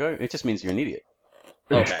term drongo. It just means you're an idiot.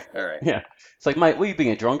 Okay, all right. Yeah. It's like, mate, what are you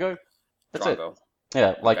being a drongo? That's Drongo. it.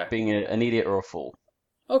 Yeah, like Okay. being an idiot or a fool.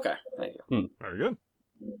 Okay, thank you. Very good.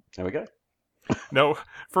 There we go. No,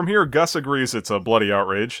 from here, Gus agrees it's a bloody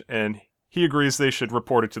outrage, and he agrees they should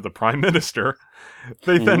report it to the Prime Minister.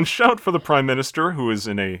 They then shout for the Prime Minister, who is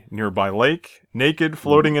in a nearby lake, naked,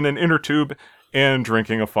 floating in an inner tube, and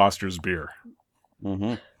drinking a Foster's beer.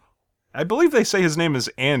 Mm-hmm. I believe they say his name is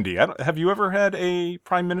Andy. Have you ever had a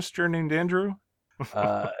Prime Minister named Andrew?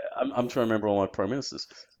 I'm trying to remember all my prime ministers.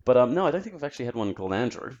 But no, I don't think we've actually had one called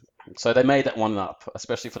Andrew. So they made that one up,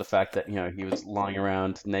 especially for the fact that, he was lying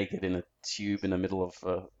around naked in a tube in the middle of,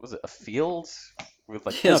 was it a field? With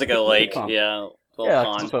like, It's like a lake, pond. yeah. Yeah,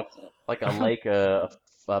 Pond. sort of like a lake, a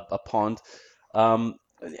pond.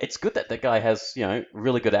 It's good that that guy has,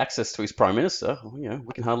 really good access to his prime minister.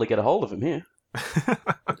 We can hardly get a hold of him here.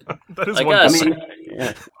 That is I one. guess.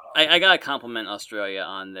 Yeah. I gotta compliment Australia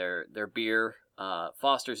on their beer.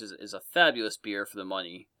 Foster's is a fabulous beer for the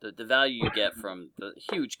money. The value you get from the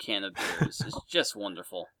huge can of beer is just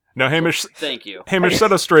wonderful. Now, Hamish, Thank you. Hamish,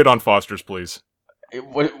 set us straight on Foster's, please.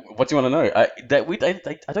 What do you want to know? I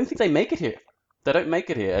don't think they make it here. They don't make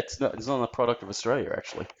it here. It's not a product of Australia,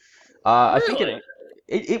 actually. I think Really?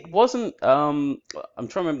 it wasn't. I'm trying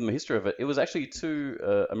to remember the history of it. It was actually two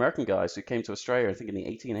American guys who came to Australia, I think in the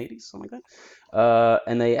 1880s, something like that.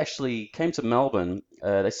 And they actually came to Melbourne.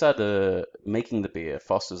 They started making the beer,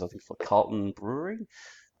 Foster's, I think, for Carlton Brewery.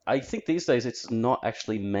 I think these days it's not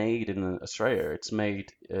actually made in Australia. It's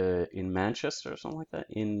made in Manchester or something like that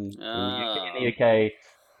in the UK, in Oh. the UK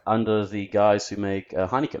under the guys who make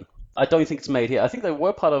Heineken. I don't think it's made here. I think they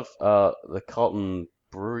were part of the Carlton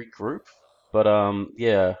Brewery Group, but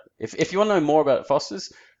yeah. If you want to know more about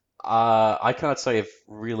Foster's, I can't say I've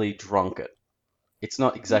really drunk it. It's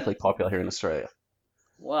not exactly popular here in Australia.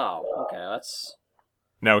 Wow. Okay, that's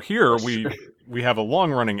Now here we have a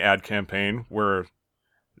long-running ad campaign where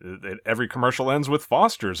every commercial ends with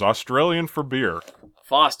Foster's, Australian for beer.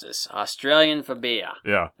 Foster's, Australian for beer.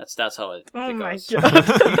 Yeah. That's how it Oh my goes. god.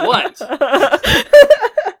 What?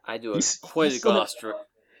 I do a He's- quite he's a still good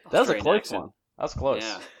have- That was a Australian close accent. one. That was close.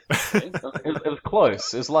 Yeah. It was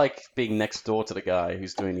close. It was like being next door to the guy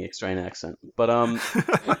who's doing the Australian accent. But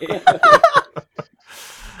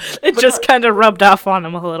It just kind of rubbed off on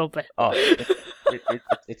him a little bit. oh,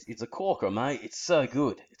 it's a corker, mate. It's so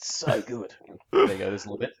good. It's so good. There you go. There's a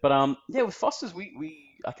little bit. But yeah, with Foster's,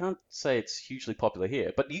 we I can't say it's hugely popular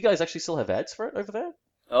here. But you guys actually still have ads for it over there?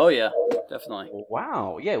 Oh yeah, definitely.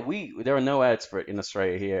 Wow. Yeah, there are no ads for it in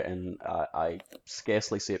Australia here, and I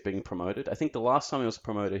scarcely see it being promoted. I think the last time it was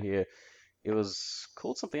promoted here, it was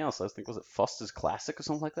called something else. I think was it Foster's Classic or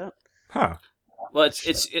something like that. Huh. Well,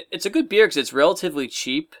 it's a good beer because it's relatively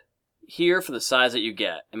cheap here for the size that you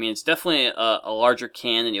get. I mean, it's definitely a larger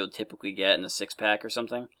can than you'll typically get in a 6-pack or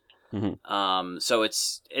something. Mhm. So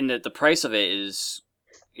it's and the price of it is,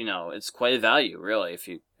 it's quite a value really if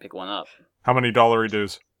you pick one up. How many dollary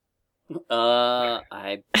dues? I'm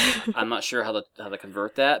not sure how to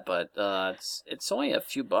convert that, but it's only a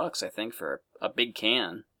few bucks I think for a big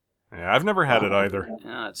can. Yeah, I've never had it either.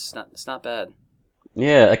 Yeah, it's not bad.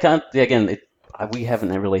 Yeah, I can't. Yeah, again, we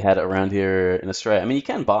haven't really had it around here in Australia. I mean, you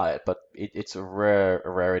can buy it, but it's a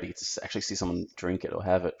rarity to actually see someone drink it or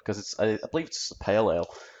have it because I believe it's just a pale ale,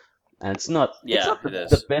 and it's not. It's Yeah, not it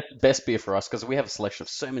the is. best beer for us because we have a selection of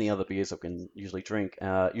so many other beers that we can usually drink.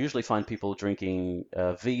 Usually find people drinking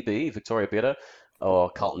VB, Victoria Bitter, or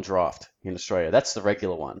Carlton Draft in Australia. That's the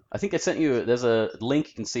regular one. I think I sent you. There's a link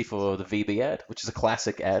you can see for the VB ad, which is a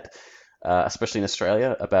classic ad. Especially in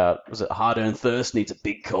Australia, about was it hard-earned thirst needs a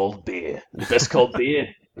big cold beer. And the best cold beer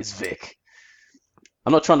is Vic.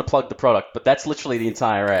 I'm not trying to plug the product, but that's literally the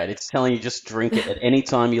entire ad. It's telling you just drink it at any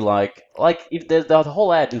time you like. Like if the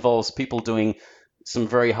whole ad involves people doing some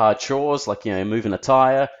very hard chores, like moving a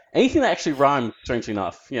tire, anything that actually rhymes. Strangely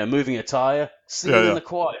enough, moving a tire, singing Yeah. in the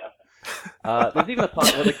choir. There's even a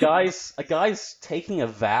part where a guy's taking a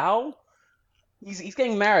vow. He's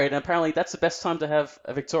getting married, and apparently that's the best time to have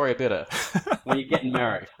a Victoria Bitter when you're getting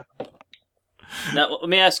married. Now, let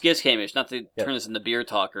me ask you this, Hamish, not to Yeah. turn this into beer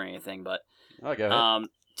talk or anything, but Oh, go ahead.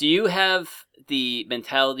 do you have the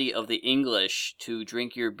mentality of the English to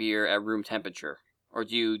drink your beer at room temperature, or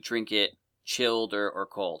do you drink it chilled or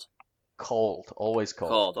cold? Cold, always cold.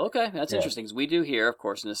 Cold. Okay, that's Yeah. interesting. 'Cause we do here, of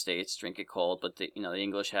course, in the States, drink it cold, but the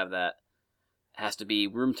English have that has to be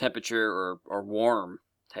room temperature or warm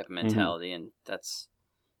type of mentality, and that's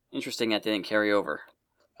interesting that didn't carry over.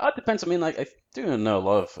 It depends. I mean, like I do know a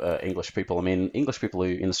lot of English people. I mean, English people who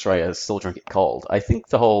in Australia still drink it cold. I think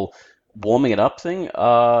the whole warming it up thing.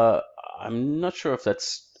 I'm not sure if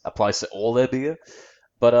that's applies to all their beer,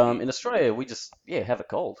 but in Australia we just have it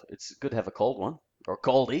cold. It's good to have a cold one or a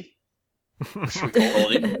coldie. Should we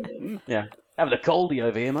call it? Coldie. Yeah, having a coldie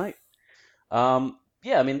over here, mate.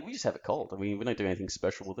 Yeah, I mean, we just have it cold. I mean, we don't do anything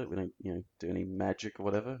special with it. We don't, do any magic or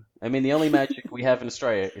whatever. I mean, the only magic we have in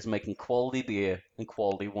Australia is making quality beer and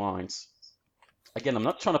quality wines. Again, I'm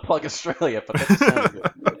not trying to plug Australia, but that just sounds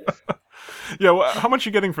good. Yeah, well, how much are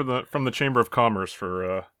you getting from the Chamber of Commerce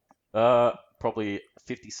for? Probably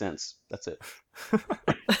 50 cents. That's it.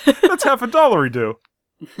 That's half a dollar due.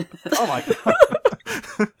 Oh my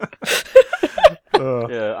god. Uh,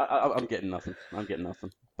 Yeah, I'm getting nothing. I'm getting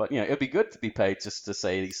nothing. But it'd be good to be paid just to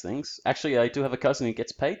say these things. Actually, I do have a cousin who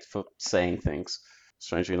gets paid for saying things.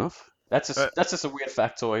 Strangely enough, that's just a weird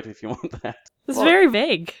factoid if you want that. It's Well, very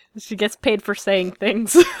vague. She gets paid for saying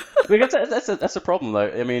things. Because that's a problem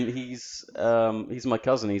though. I mean, he's my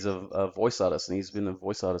cousin. He's a voice artist, and he's been a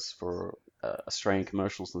voice artist for Australian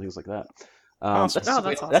commercials and things like that. Awesome.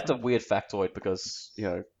 That's a weird factoid because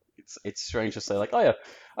it's strange to say like, oh yeah,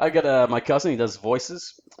 I got my cousin. He does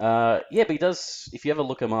voices. Yeah, but he does. If you ever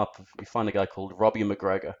look him up, you find a guy called Robbie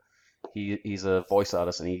McGregor. He's a voice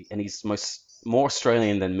artist, and he's most more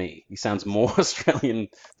Australian than me. He sounds more Australian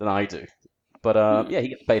than I do. But yeah, he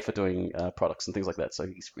gets paid for doing products and things like that, so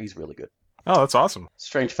he's really good. Oh, that's awesome.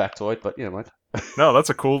 Strange factoid, but you know what? No, that's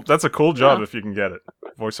a cool job Yeah. if you can get it.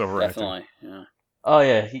 Voiceover acting. Definitely. Yeah. Oh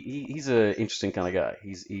yeah, he's an interesting kind of guy.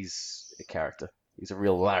 He's a character. He's a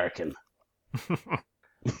real larrikin.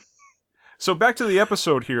 So back to the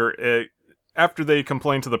episode here. After they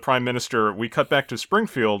complain to the Prime Minister, we cut back to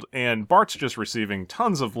Springfield, and Bart's just receiving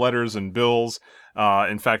tons of letters and bills.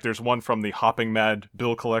 In fact, there's one from the Hopping Mad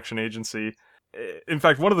Bill Collection Agency. In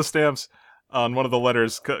fact, one of the stamps on one of the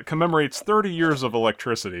letters commemorates 30 years of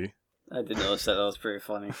electricity, I did notice that. That was pretty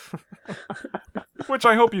funny. which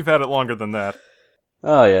I hope you've had it longer than that.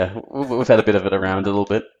 Oh yeah, we've had a bit of it around a little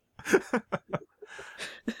bit.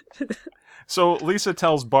 So Lisa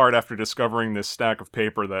tells Bart after discovering this stack of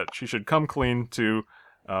paper that she should come clean to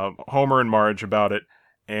Homer and Marge about it,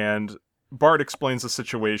 and Bart explains the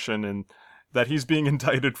situation and that he's being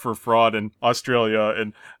indicted for fraud in Australia,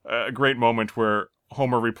 and a great moment where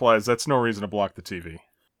Homer replies, "That's no reason to block the TV."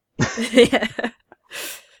 Yeah.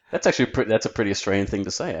 That's actually that's a pretty Australian thing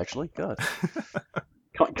to say, actually. God,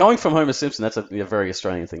 going from Homer Simpson, that's a very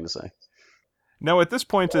Australian thing to say. Now, at this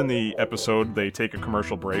point in the episode, they take a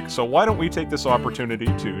commercial break, so why don't we take this opportunity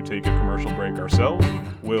to take a commercial break ourselves?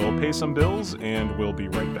 We'll pay some bills, and we'll be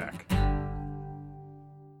right back.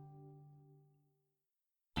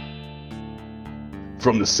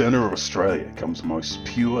 From the centre of Australia comes the most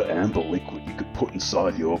pure amber liquid you could put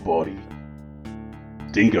inside your body.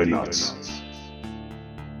 Dingo Nuts.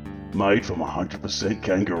 Made from 100%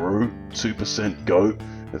 kangaroo, 2% goat,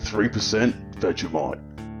 and 3% Vegemite.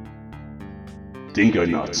 Dingo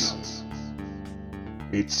Nuts.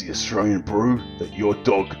 It's the Australian brew that your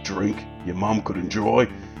dog could drink, your mum could enjoy,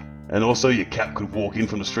 and also your cat could walk in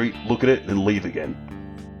from the street, look at it, and leave again.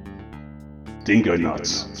 Dingo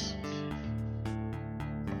Nuts.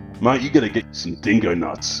 Mate, you gotta get some Dingo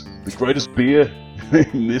Nuts. The greatest beer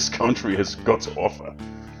in this country has got to offer.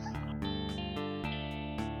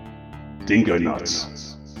 Dingo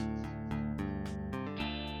Nuts.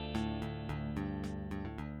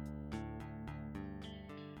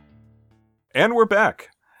 And we're back.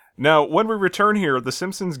 Now, when we return here, the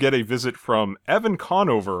Simpsons get a visit from Evan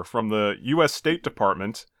Conover from the U.S. State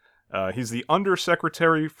Department. He's the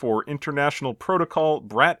Undersecretary for International Protocol,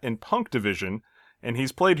 Brat and Punk Division, and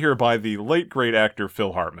he's played here by the late great actor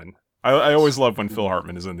Phil Hartman. I always love when Phil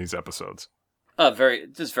Hartman is in these episodes.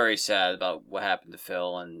 Just very sad about what happened to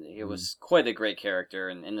Phil, and he was quite a great character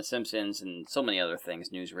in The Simpsons and so many other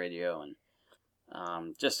things, News Radio,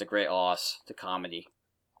 and just a great loss to comedy.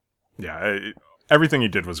 Yeah, everything he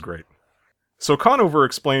did was great. So Conover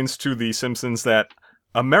explains to the Simpsons that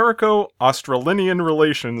Americo-Australinian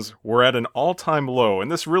relations were at an all-time low, and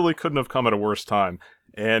this really couldn't have come at a worse time.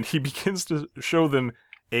 And he begins to show them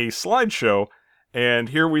a slideshow, and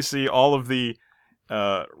here we see all of the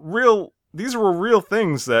these were real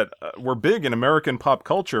things that were big in American pop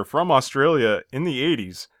culture from Australia in the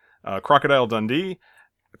 80s. Crocodile Dundee,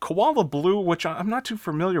 Koala Blue, which I'm not too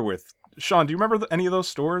familiar with. Sean, do you remember any of those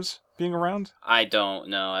stores being around? I don't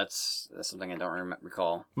know. That's something I don't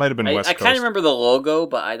recall. Might have been West I Coast. kind of remember the logo,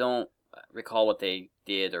 but I don't recall what they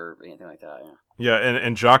did or anything like that. Yeah,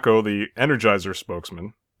 and Jocko, the Energizer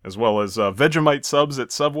spokesman, as well as Vegemite subs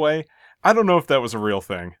at Subway. I don't know if that was a real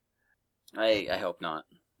thing. I hope not.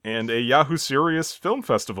 And a Yahoo Serious Film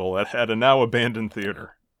Festival at a now abandoned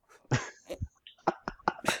theater.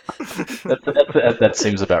 That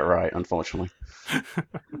seems about right, unfortunately.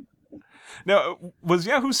 Now, was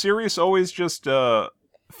Yahoo Serious always just a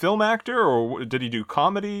film actor, or did he do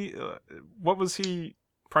comedy? What was he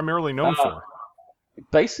primarily known for?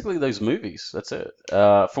 Basically, those movies. That's it.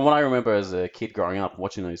 From what I remember as a kid growing up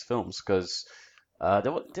watching those films, because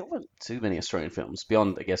there weren't too many Australian films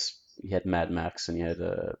beyond, I guess, you had Mad Max and you had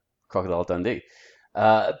Crocodile Dundee.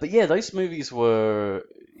 But yeah, those movies were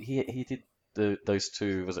he did those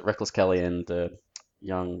two. Was it Reckless Kelly and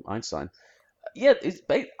Young Einstein? Yeah,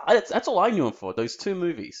 that's all I knew him for. Those two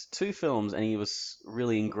movies, two films, and he was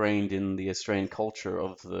really ingrained in the Australian culture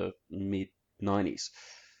of the mid-90s.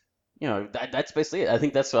 You know, that's basically it. I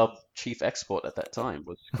think that's our chief export at that time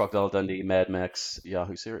was Crocodile Dundee, Mad Max,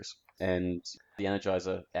 Yahoo Series, and the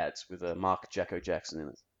Energizer ads with Mark Jacko Jackson in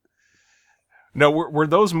it. Now, were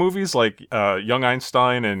those movies like Young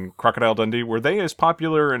Einstein and Crocodile Dundee, were they as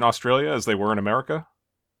popular in Australia as they were in America?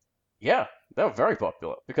 Yeah, they were very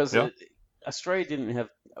popular because Yeah. Australia didn't have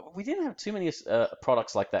too many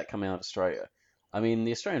products like that coming out of Australia. I mean,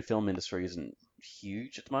 the Australian film industry isn't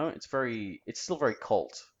huge at the moment. It's still very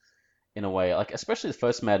cult in a way. Like especially the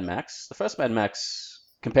first Mad Max. The first Mad Max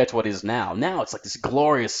compared to what it is now. Now it's like this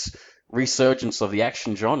glorious resurgence of the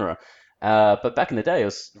action genre. But back in the day, it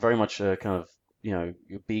was very much a kind of your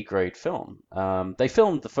B-grade film. They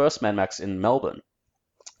filmed the first Mad Max in Melbourne,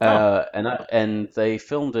 and they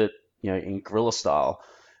filmed it in guerrilla style,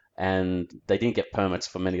 and they didn't get permits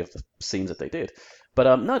for many of the scenes that they did.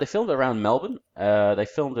 But no, they filmed it around Melbourne. They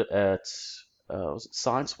filmed it at was it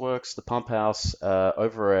Science Works, the Pump House,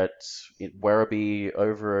 over at Werribee,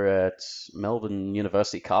 over at Melbourne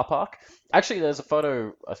University car park. Actually, there's a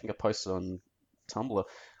photo I think I posted on Tumblr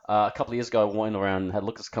a couple of years ago. I went around and had a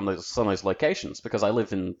look at some of those locations because I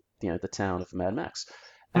live in the town of Mad Max,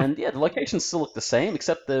 and yeah, the locations still look the same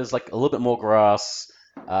except there's like a little bit more grass.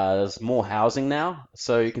 There's more housing now,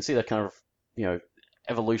 so you can see that kind of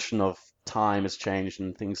evolution of time has changed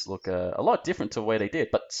and things look a lot different to the way they did,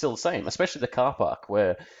 but still the same. Especially the car park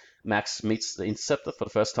where Max meets the Interceptor for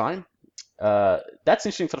the first time. That's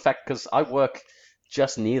interesting for the fact because I work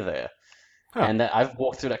just near there. Huh. And I've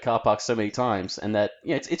walked through that car park so many times, and that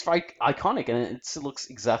it's very iconic, and it still looks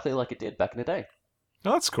exactly like it did back in the day.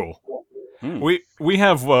 Oh, that's cool. Hmm. We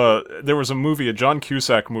have there was a movie, a John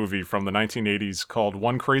Cusack movie from the 1980s called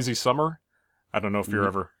One Crazy Summer. I don't know if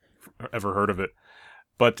you're ever heard of it,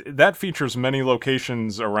 but that features many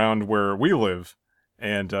locations around where we live.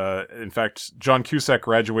 And in fact, John Cusack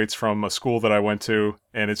graduates from a school that I went to,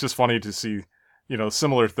 and it's just funny to see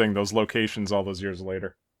similar thing, those locations all those years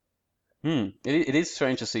later. It is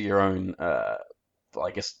strange to see your own,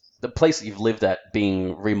 I guess, the place that you've lived at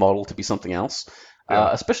being remodeled to be something else.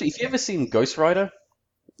 Yeah. Especially if you ever seen Ghost Rider.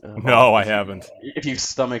 No, I haven't. If you've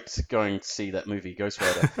stomached going to see that movie, Ghost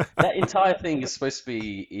Rider, that entire thing is supposed to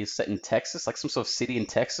be set in Texas, like some sort of city in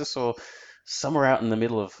Texas or somewhere out in the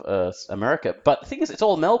middle of America. But the thing is, it's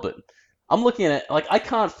all Melbourne. I'm looking at it, like, I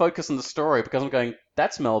can't focus on the story because I'm going,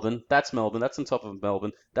 that's Melbourne, that's on top of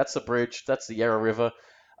Melbourne, that's the bridge, that's the Yarra River.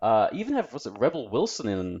 Even was it Rebel Wilson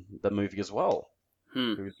in the movie as well,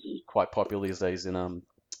 who's quite popular these days in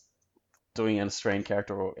doing an Australian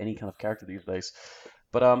character or any kind of character these days.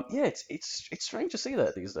 But yeah, it's strange to see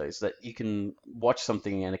that these days, that you can watch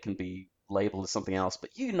something and it can be labeled as something else, but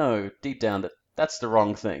deep down that that's the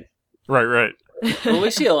wrong thing. Right. Well, we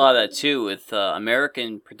see a lot of that too with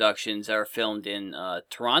American productions that are filmed in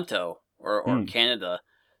Toronto or Canada,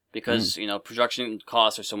 because production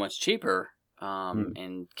costs are so much cheaper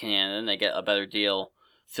in Canada, and they get a better deal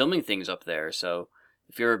filming things up there. So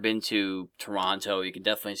if you've ever been to Toronto, you can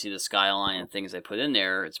definitely see the skyline and things they put in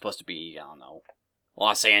there. It's supposed to be, I don't know,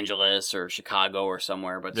 Los Angeles or Chicago or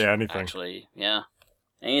somewhere, but yeah, anything. Actually, yeah,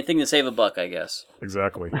 anything to save a buck, I guess.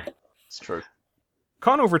 Exactly. It's true.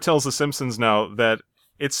 Conover tells The Simpsons now that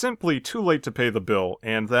it's simply too late to pay the bill,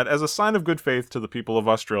 and that as a sign of good faith to the people of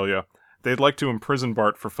Australia, they'd like to imprison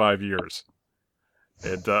Bart for 5 years.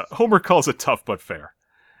 And Homer calls it tough but fair.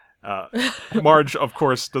 Marge, of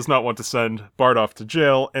course, does not want to send Bart off to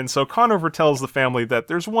jail, and so Conover tells the family that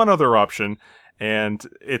there's one other option, and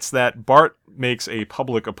it's that Bart makes a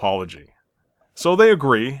public apology. So they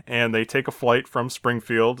agree, and they take a flight from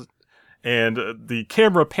Springfield, and the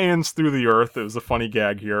camera pans through the earth. It was a funny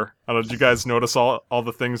gag here. I don't know, did you guys notice all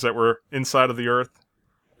the things that were inside of the earth?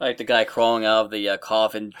 Like the guy crawling out of the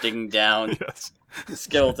coffin, digging down, Yes.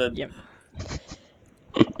 skeleton. Yep.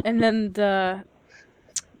 And then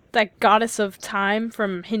that goddess of time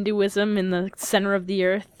from Hinduism in the center of the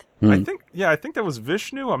earth. I think that was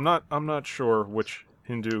Vishnu. I'm not sure which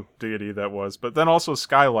Hindu deity that was, but then also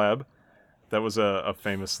Skylab. That was a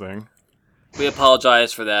famous thing. We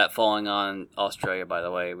apologize for that falling on Australia, by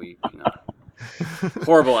the way.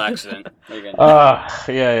 Horrible accident.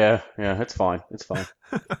 Yeah, it's fine.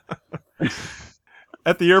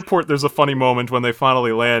 At the airport, there's a funny moment when they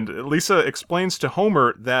finally land. Lisa explains to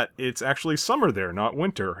Homer that it's actually summer there, not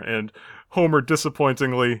winter, and Homer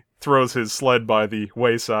disappointingly throws his sled by the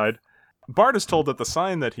wayside. Bart is told that the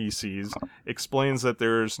sign that he sees explains that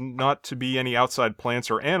there's not to be any outside plants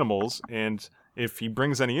or animals, and if he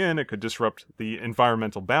brings any in, it could disrupt the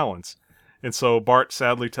environmental balance. And so Bart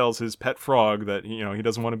sadly tells his pet frog that he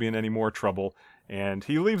doesn't want to be in any more trouble, and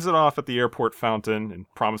he leaves it off at the airport fountain and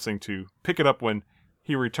promising to pick it up when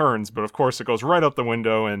he returns, but of course it goes right out the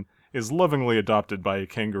window and is lovingly adopted by a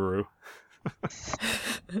kangaroo.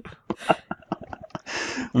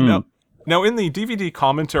 Now, in the DVD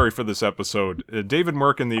commentary for this episode, David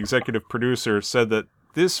Merkin, the executive producer, said that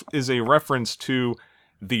this is a reference to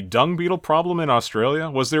the dung beetle problem in Australia.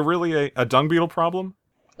 Was there really a dung beetle problem?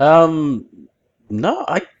 No,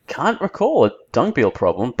 I can't recall a dung beetle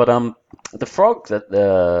problem, but the frog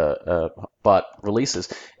that Bart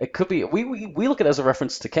releases, it could be. We look at it as a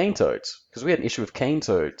reference to cane toads because we had an issue with cane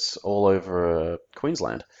toads all over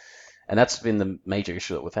Queensland, and that's been the major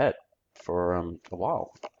issue that we've had. for a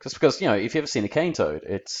while. Because if you've ever seen a cane toad,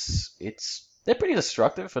 they're pretty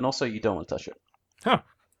destructive, and also you don't want to touch it. Huh.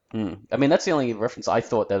 I mean, that's the only reference I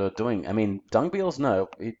thought they were doing. I mean, dung beetles, no.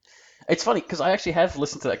 It's funny because I actually have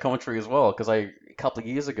listened to that commentary as well. Because a couple of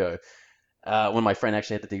years ago, when my friend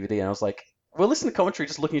actually had the DVD, and I was like, we're listening to commentary,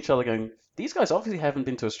 just looking at each other, going, these guys obviously haven't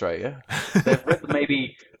been to Australia. They've read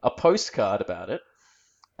maybe a postcard about it,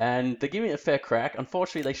 and they're giving it a fair crack.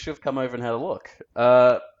 Unfortunately, they should have come over and had a look.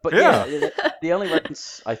 But Yeah. the only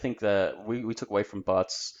reference I think that we took away from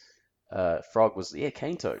Bart's frog was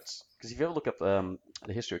cane toads. Because if you ever look up the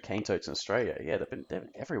history of cane toads in Australia, they've been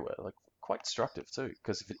everywhere, like quite destructive too,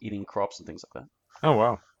 because of eating crops and things like that. Oh,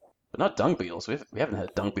 wow. But not dung beetles. We haven't had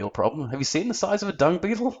a dung beetle problem. Have you seen the size of a dung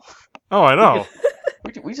beetle? Oh, I know.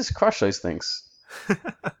 We just crush those things.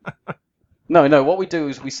 No. What we do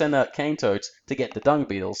is we send out cane toads to get the dung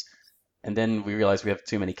beetles, and then we realize we have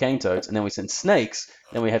too many cane toads, and then we send snakes,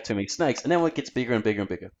 then we have too many snakes, and then it gets bigger and bigger and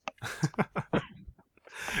bigger.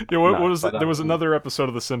 Yeah, what No, was but, it? There was another episode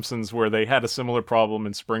of The Simpsons where they had a similar problem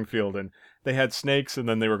in Springfield, and they had snakes, and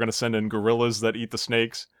then they were going to send in gorillas that eat the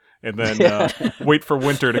snakes, and then wait for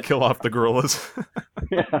winter to kill off the gorillas.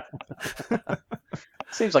 Yeah.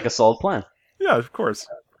 Seems like a solid plan. Yeah, of course.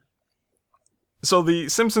 So the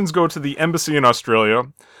Simpsons go to the embassy in Australia.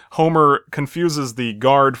 Homer confuses the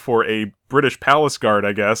guard for a British palace guard,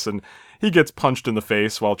 I guess, and he gets punched in the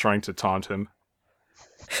face while trying to taunt him.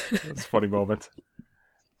 That's a funny moment.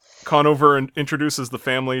 Conover introduces the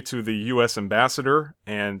family to the U.S. ambassador,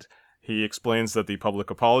 and he explains that the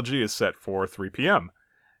public apology is set for 3 p.m.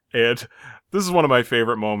 And this is one of my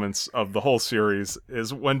favorite moments of the whole series,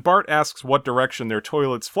 is when Bart asks what direction their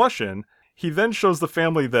toilets flush in, he then shows the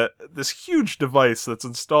family that this huge device that's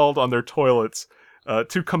installed on their toilets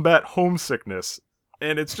to combat homesickness.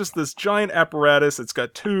 And it's just this giant apparatus, it's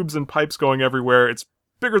got tubes and pipes going everywhere, it's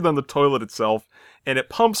bigger than the toilet itself, and it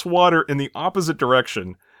pumps water in the opposite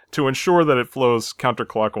direction to ensure that it flows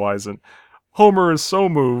counterclockwise, and Homer is so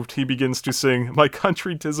moved, he begins to sing, "My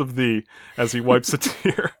country 'tis of thee," as he wipes a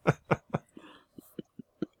tear.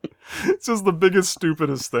 It's just the biggest,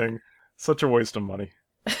 stupidest thing. Such a waste of money.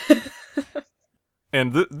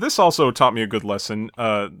 And this also taught me a good lesson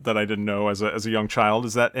that I didn't know as a young child,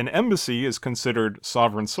 is that an embassy is considered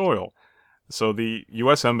sovereign soil. So the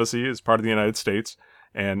U.S. Embassy is part of the United States,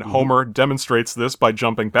 and Homer demonstrates this by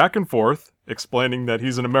jumping back and forth, explaining that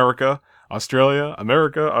he's in America, Australia,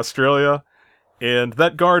 and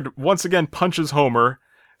that guard once again punches Homer,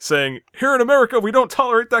 saying, "Here in America, we don't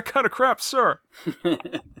tolerate that kind of crap, sir."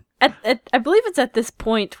 I believe it's at this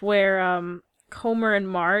point where Homer and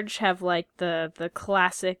Marge have like the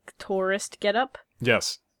classic tourist getup.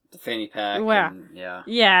 Yes. The fanny pack. Wow. And, yeah.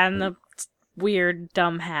 Yeah, and the weird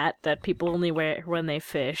dumb hat that people only wear when they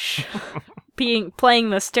fish. Playing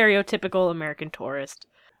the stereotypical American tourist.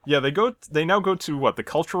 Yeah, they now go to, the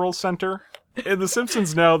Cultural Center? In The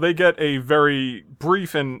Simpsons now, they get a very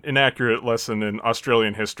brief and inaccurate lesson in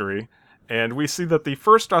Australian history, and we see that the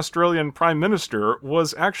first Australian Prime Minister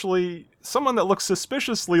was actually someone that looks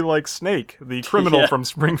suspiciously like Snake, the criminal from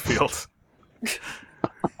Springfield.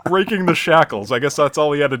 Breaking the shackles. I guess that's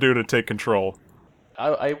all he had to do to take control.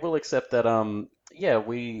 I will accept that.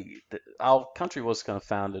 Our country was kind of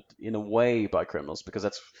founded in a way by criminals, because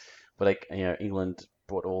that's what England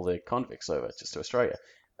brought all their convicts over just to Australia.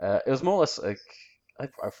 It was more or less like,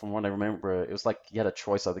 from what I remember, it was like you had a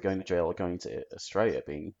choice either going to jail or going to Australia,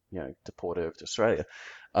 being deported over to Australia.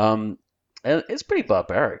 And it's pretty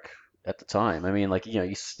barbaric at the time. I mean,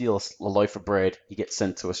 you steal a loaf of bread, you get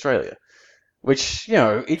sent to Australia, which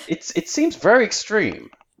it seems very extreme.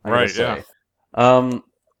 I gotta Right, say. yeah.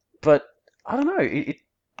 But I don't know.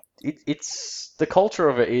 It's the culture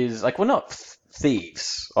of it is like, we're not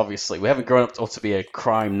thieves, obviously. We haven't grown up to be a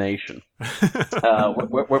crime nation.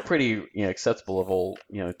 We're pretty acceptable of all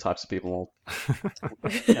types of people.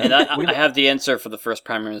 And I have the answer for the first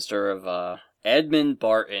Prime Minister of Edmund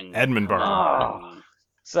Barton. Edmund Barton. Oh,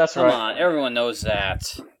 So that's come right. on, everyone knows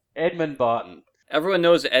that. Edmund Barton. Everyone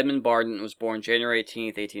knows that Edmund Barton was born January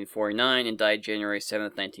 18th, 1849, and died January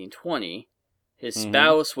 7th, 1920. His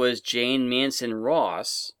spouse was Jane Manson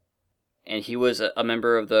Ross, and he was a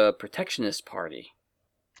member of the Protectionist Party.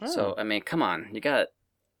 Oh. So, I mean, come on. You got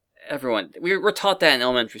everyone. We're taught that in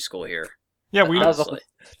elementary school here. Yeah, That was Honestly.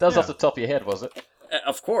 off the top of your head, was it?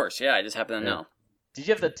 Of course, yeah, I just happen to know. Did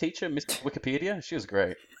you have that teacher, Miss Wikipedia? She was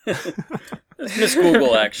great. It's Miss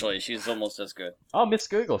Google, actually. She's almost as good. Oh, Miss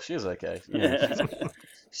Google, she was okay. Yeah,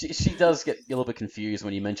 she does get a little bit confused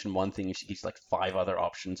when you mention one thing and she gives like 5 other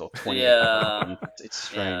options or 20. Yeah. It's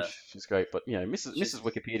strange. Yeah. She's great, but Mrs.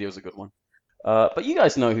 Wikipedia was a good one. But you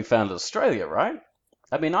guys know who founded Australia, right?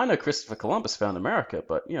 I mean, I know Christopher Columbus found America,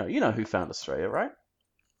 but you know who found Australia, right?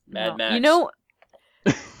 Mad No. Max. You know,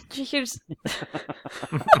 here's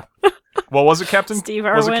Well, was it Captain? Steve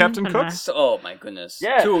Was it Irwin Captain and Cook? Oh my goodness.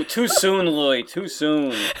 Yeah. Too soon, Louis. Too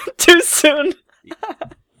soon. too soon.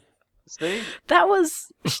 See? That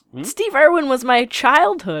was Hmm? Steve Irwin was my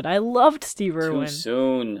childhood. I loved Steve Too Irwin.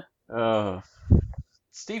 soon.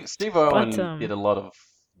 Steve Irwin But, did a lot of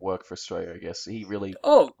work for Australia, I guess. He really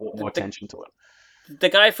Oh, brought more attention to it. the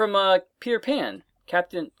guy from Peter Pan,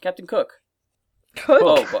 Captain Cook. Cook.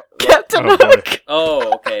 Oh, Captain Oh, boy. Hook.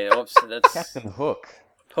 oh, okay. Oops, that's Captain Hook.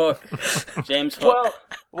 Hook. James Hook.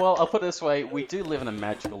 Well, I'll put it this way: we do live in a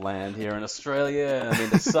magical land here in Australia. I mean,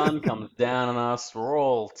 the sun comes down on us. We're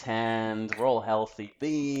all tanned. We're all healthy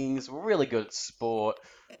beings. We're really good at sport.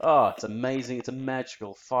 Oh, it's amazing! It's a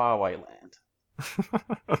magical, faraway land.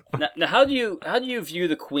 Now, how do you view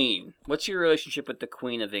the Queen? What's your relationship with the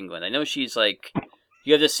Queen of England? I know she's like,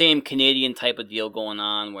 you have the same Canadian type of deal going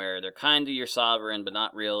on where they're kind of your sovereign, but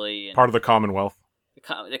not really. And Part of the Commonwealth.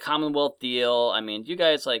 the Commonwealth deal. I mean, do you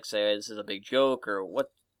guys like say this is a big joke or what?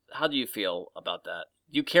 How do you feel about that?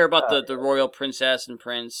 Do you care about the royal princess and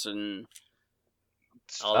prince and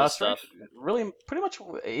all this stuff? Really, pretty much,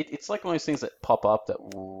 it's like one of those things that pop up that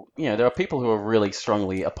there are people who are really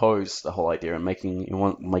strongly opposed the whole idea and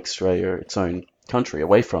want to make Australia its own country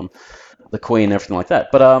away from the Queen and everything like that.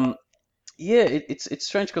 But yeah, it's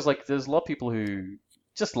strange because like there's a lot of people who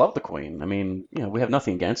just love the Queen. I mean, we have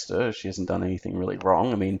nothing against her. She hasn't done anything really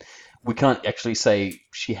wrong. I mean, we can't actually say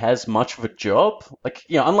she has much of a job. Like,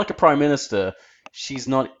 unlike a prime minister, she's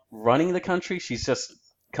not running the country. She's just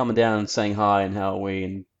coming down and saying hi and how are we,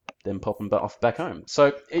 and then popping off back home.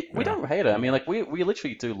 So we don't hate her. I mean, like we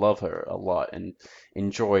literally do love her a lot and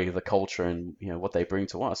enjoy the culture and what they bring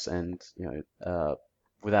to us. And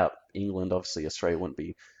without England, obviously Australia wouldn't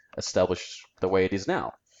be established the way it is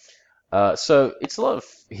now. So it's a lot of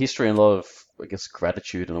history and a lot of, I guess,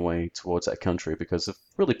 gratitude in a way towards that country because they've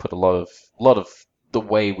really put a lot of the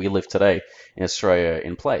way we live today in Australia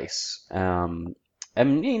in place. I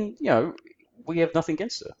mean, we have nothing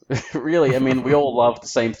against her, really. I mean, we all love the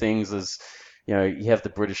same things as, you have the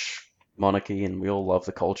British monarchy and we all love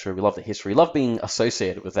the culture, we love the history, we love being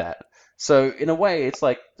associated with that. So in a way, it's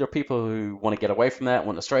like there are people who want to get away from that,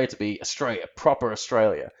 want Australia to be Australia, proper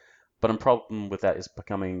Australia. But a problem with that is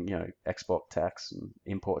becoming, export tax and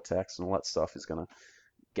import tax and all that stuff is going to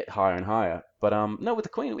get higher and higher. But no, with the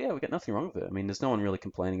Queen, we got nothing wrong with it. I mean, there's no one really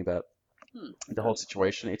complaining about the whole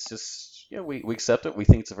situation. It's just, we accept it. We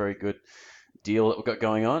think it's a very good deal that we've got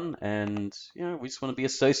going on, and we just want to be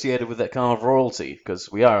associated with that kind of royalty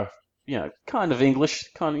because we are, kind of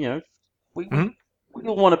English, kind of, we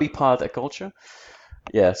all want to be part of that culture.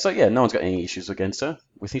 Yeah, so yeah, no one's got any issues against her.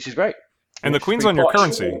 We think she's great. And the Queen's on your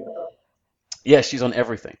currency. Yeah, she's on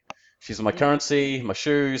everything. She's on my currency, my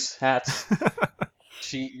shoes, hats.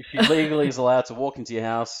 She legally is allowed to walk into your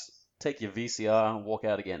house, take your VCR, and walk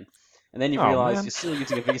out again. And then you realize you're still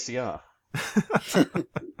using a VCR.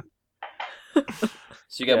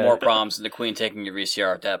 So you got more problems than the Queen taking your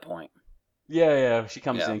VCR at that point. Yeah. She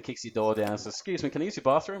comes in, kicks your door down, and says, "Excuse me, can I use your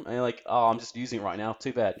bathroom?" And you're like, "Oh, I'm just using it right now.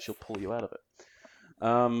 Too bad." And she'll pull you out of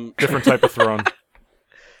it. Different type of throne.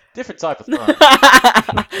 Different type of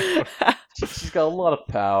throne. She's got a lot of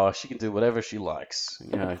power. She can do whatever she likes,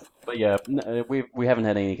 But yeah, we haven't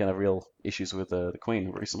had any kind of real issues with the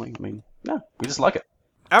Queen recently. I mean, no, we just like it.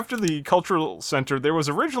 After the Cultural Centre, there was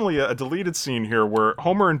originally a deleted scene here where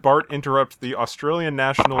Homer and Bart interrupt the Australian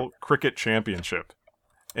National Cricket Championship.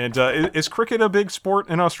 And is cricket a big sport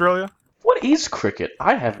in Australia? What is cricket?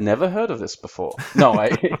 I have never heard of this before. No,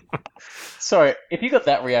 sorry, if you got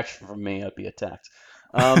that reaction from me, I'd be attacked.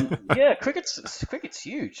 Yeah, cricket's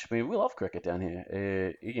huge. I mean, we love cricket down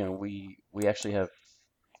here. We actually have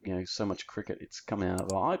so much cricket it's coming out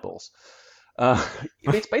of our eyeballs.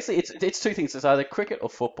 It's basically it's two things. It's either cricket or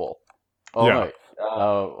football. Oh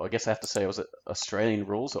no, I guess I have to say, was it Australian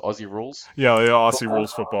rules or Aussie rules? Yeah, Aussie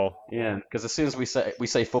rules football. Yeah, because as soon as we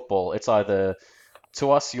say football, it's either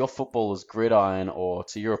to us your football is gridiron, or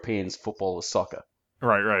to Europeans football is soccer.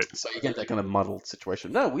 Right. So you get that kind of muddled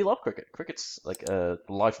situation. No, we love cricket. Cricket's like a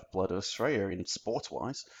lifeblood of Australia in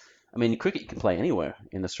sports-wise. I mean, cricket you can play anywhere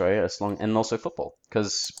in Australia and also football.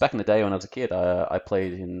 Because back in the day when I was a kid, I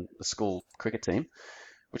played in the school cricket team,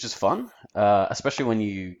 which is fun. Especially when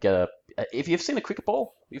you get if you've seen a cricket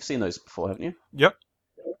ball, you've seen those before, haven't you? Yep.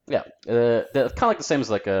 Yeah, they're kind of like the same as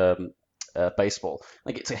like a baseball.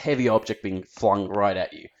 Like it's a heavy object being flung right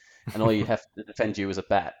at you, and all you have to defend you is a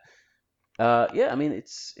bat. Yeah, I mean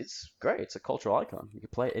it's great. It's a cultural icon. You can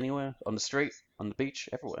play it anywhere, on the street, on the beach,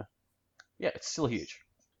 everywhere. Yeah, it's still huge.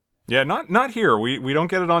 Yeah, not here. We don't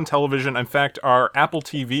get it on television. In fact, our Apple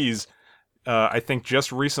TVs, I think,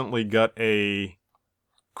 just recently got a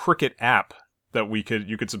cricket app that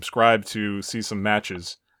you could subscribe to see some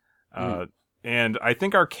matches. And I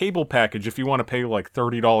think our cable package, if you want to pay like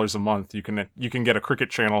 $30 a month, you can get a cricket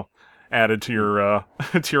channel added to your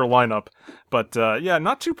to your lineup. But yeah,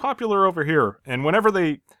 not too popular over here. And whenever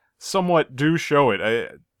they somewhat do show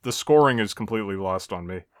it, the scoring is completely lost on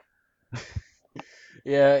me.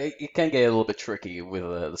 Yeah, it can get a little bit tricky with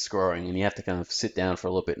the scoring, and you have to kind of sit down for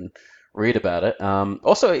a little bit and read about it.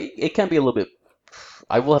 Also, it can be a little bit.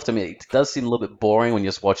 I will have to admit, it does seem a little bit boring when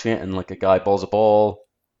you're just watching it, and like a guy bowls a ball,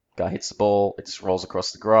 guy hits the ball, it just rolls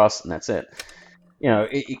across the grass, and that's it.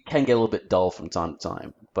 It can get a little bit dull from time to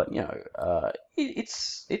time, but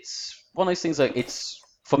it's one of those things like it's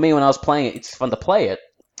for me when I was playing it, it's fun to play it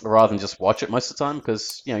rather than just watch it most of the time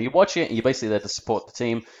because you watch it and you're basically there to support the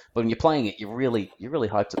team, but when you're playing it, you're really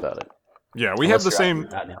hyped about it. Yeah, we have the same.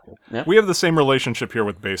 Yeah? We have the same relationship here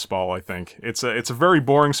with baseball. I think it's a very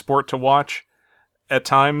boring sport to watch at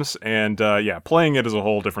times, and yeah, playing it is a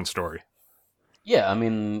whole different story. Yeah, I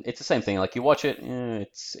mean, it's the same thing. Like you watch it,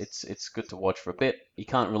 it's good to watch for a bit. You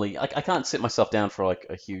can't really, I can't sit myself down for like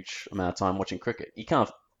a huge amount of time watching cricket. You kind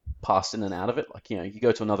of pass in and out of it. Like you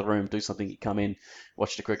go to another room, do something, you come in,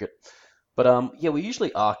 watch the cricket. But yeah, we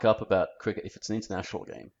usually arc up about cricket if it's an international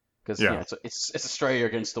game because Yeah. it's Australia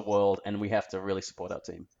against the world, and we have to really support our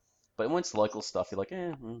team. But when it's local stuff, you're like,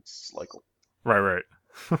 it's local. Right.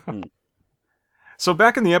 Hmm. So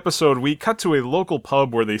back in the episode, we cut to a local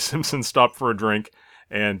pub where the Simpsons stop for a drink,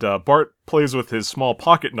 and Bart plays with his small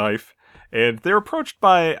pocket knife, and they're approached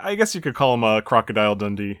by, I guess you could call him a Crocodile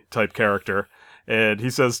Dundee type character, and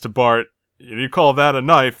he says to Bart, "You call that a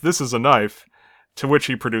knife? This is a knife," to which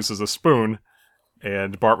he produces a spoon,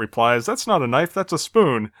 and Bart replies, "That's not a knife, that's a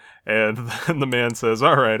spoon," and then the man says,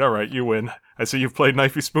 all right, you win. I see you've played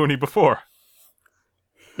Knifey Spoony before.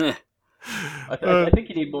 I think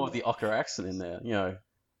you need more of the Ocker accent in there.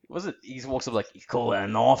 Was it? He walks up like, "You call that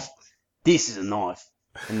a knife? This is a knife."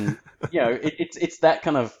 And it's that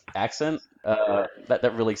kind of accent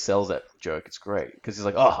that really sells that joke. It's great because he's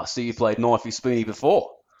like, "Oh, I see you played Knifey Spoony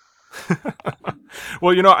before."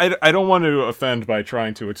 Well, I don't want to offend by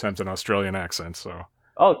trying to attempt an Australian accent, so.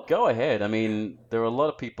 Oh, go ahead. I mean, there are a lot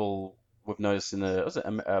of people we've noticed in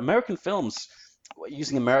American films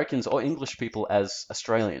using Americans or English people as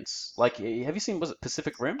Australians. Like, have you seen, was it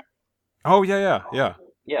Pacific Rim? Oh, yeah. Yeah.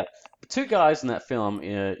 The two guys in that film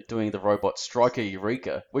doing the robot Striker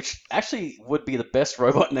Eureka, which actually would be the best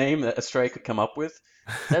robot name that Australia could come up with.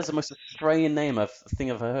 That's the most Australian name I've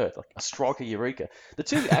heard, like a Striker Eureka. The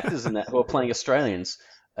two actors in that who are playing Australians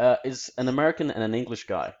is an American and an English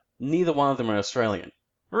guy. Neither one of them are Australian.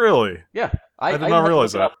 Really? Yeah. I did not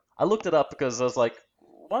realize that. I looked it up because I was like,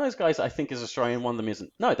 one of those guys I think is Australian, one of them isn't.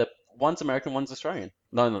 No, one's American, one's Australian.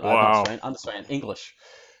 No, Wow. not Australian. I'm Australian, English.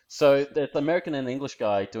 So the American and English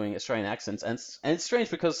guy doing Australian accents, and it's strange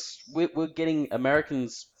because we're getting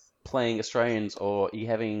Americans playing Australians, or you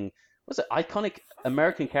having iconic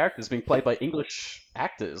American characters being played by English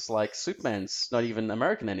actors. Like Superman's not even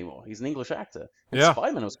American anymore; he's an English actor. And Yeah.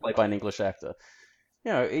 Spider-Man was played by an English actor.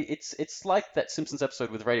 It's like that Simpsons episode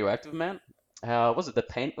with Radioactive Man. How was it the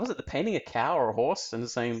painting a cow or a horse and the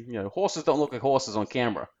same? Horses don't look like horses on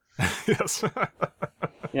camera. Yes.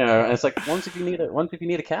 And it's like once if you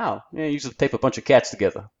need a cow, you just tape a bunch of cats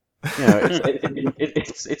together.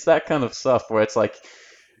 It's that kind of stuff where it's like,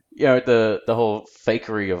 the whole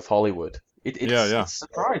fakery of Hollywood. It's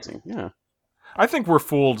surprising. Yeah. I think we're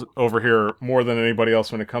fooled over here more than anybody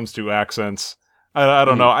else when it comes to accents. I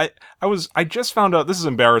don't know. I just found out, this is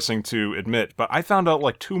embarrassing to admit, but I found out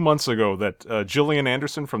like 2 months ago that Gillian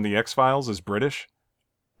Anderson from The X-Files is British.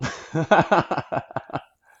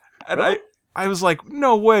 And Really? I was like,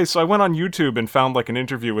 no way. So I went on YouTube and found like an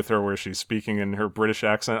interview with her where she's speaking in her British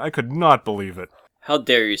accent. I could not believe it. How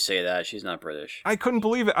dare you say that? She's not British. I couldn't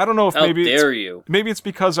believe it. I don't know if How dare you? maybe it's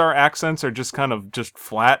because our accents are just kind of just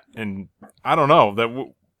flat, and I don't know,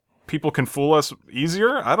 that people can fool us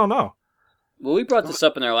easier. I don't know. Well, we brought this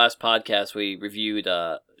up in our last podcast. We reviewed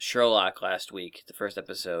Sherlock last week, the first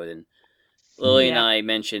episode, and Lily and I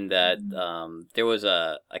mentioned that there was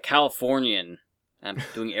a Californian, I'm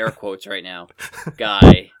doing air quotes right now,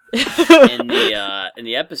 guy in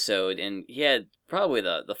the episode, and he had probably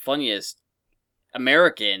the funniest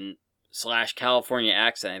American / California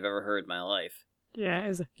accent I've ever heard in my life. Yeah, it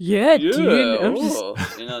was like, dude. I'm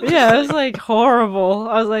just, yeah, it was like horrible.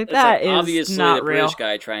 I was like, It's that like, is obviously not the real. British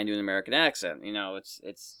guy trying to do an American accent.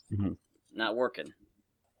 It's Mhm. not working.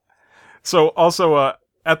 So also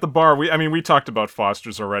at the bar, we talked about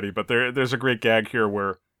Foster's already, but there's a great gag here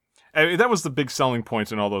where I mean, that was the big selling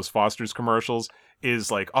point in all those Foster's commercials.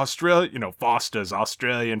 Is like Australia, Foster's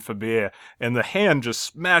Australian for beer, and the hand just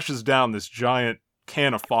smashes down this giant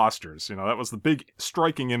can of Foster's. That was the big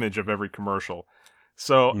striking image of every commercial.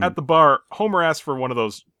 So at the bar, Homer asks for one of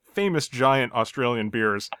those famous giant Australian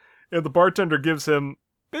beers, and the bartender gives him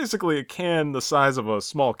basically a can the size of a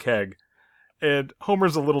small keg. And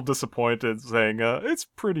Homer's a little disappointed, saying, "It's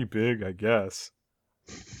pretty big, I guess."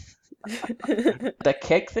 That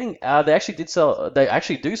keg thing, they actually did sell. They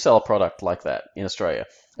actually do sell a product like that in Australia.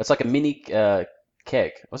 It's like a mini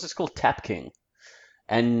keg. What's it called? Tap King.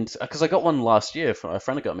 And because I got one last year from a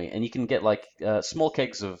friend who got me, and you can get like small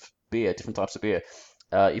kegs of beer, different types of beer.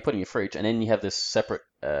 You put in your fridge, and then you have this separate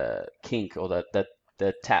kink or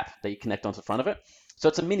the tap that you connect onto the front of it. So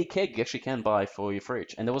it's a mini keg you actually can buy for your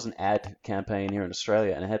fridge. And there was an ad campaign here in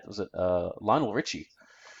Australia, and was it Lionel Richie?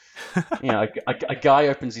 A guy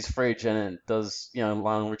opens his fridge and it does,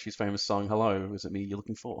 Lionel Richie's famous song, "Hello, is it me you're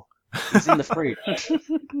looking for?" He's in the fridge.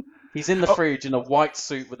 He's in the fridge in a white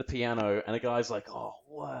suit with a piano, and the guy's like, "Oh,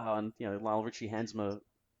 wow." And, Lionel Richie hands him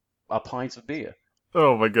a pint of beer.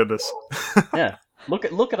 Oh my goodness. Yeah. Look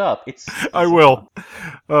it up. I will.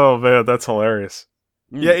 Oh man, that's hilarious.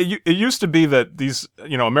 Mm. Yeah, it used to be that these,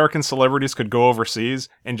 American celebrities could go overseas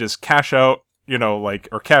and just cash out,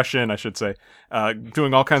 or cash in, I should say,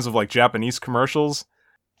 doing all kinds of like Japanese commercials,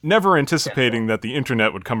 never anticipating that the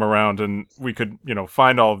internet would come around and we could,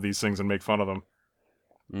 find all of these things and make fun of them.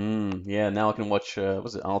 Yeah, now I can watch,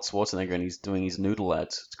 was it Arnold Schwarzenegger, and he's doing his noodle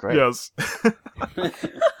ads. It's great. Yes.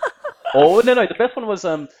 Oh, no, the best one was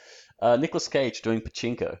Nicolas Cage doing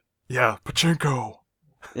Pachinko. Yeah, Pachinko.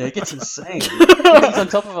 Yeah, it gets insane. He's on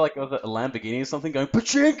top of like a Lamborghini or something going,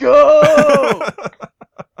 "Pachinko!"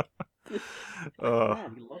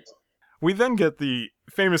 Man, he loves it. We then get the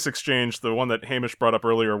famous exchange, the one that Hamish brought up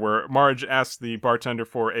earlier, where Marge asks the bartender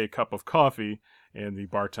for a cup of coffee, and the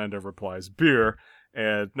bartender replies, "beer."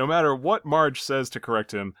 And no matter what Marge says to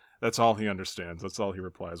correct him, that's all he understands. That's all he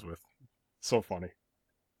replies with. So funny.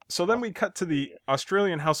 So then we cut to the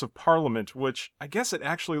Australian House of Parliament, which I guess it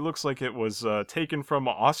actually looks like it was taken from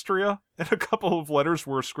Austria, and a couple of letters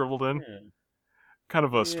were scribbled in. Yeah. Kind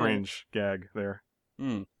of a strange gag there.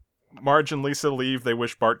 Mm. Marge and Lisa leave. They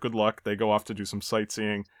wish Bart good luck. They go off to do some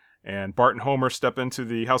sightseeing. And Bart and Homer step into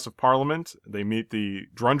the House of Parliament. They meet the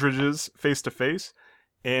Drundridges face to face.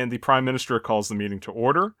 And the Prime Minister calls the meeting to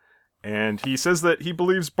order. And he says that he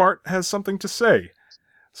believes Bart has something to say.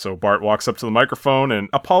 So Bart walks up to the microphone and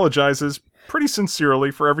apologizes pretty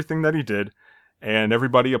sincerely for everything that he did. And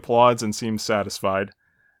everybody applauds and seems satisfied.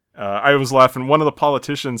 I was laughing. One of the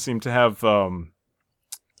politicians seemed to have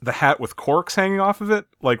the hat with corks hanging off of it,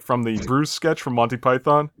 like from the Bruce sketch from Monty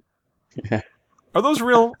Python. Yeah. Are those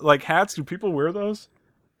real, like, hats? Do people wear those?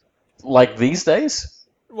 Like these days?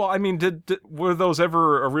 Well, I mean, were those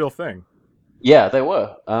ever a real thing? Yeah, they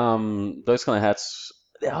were. Those kind of hats.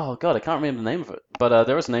 Oh god, I can't remember the name of it. But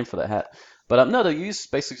there was a name for that hat. But no, they're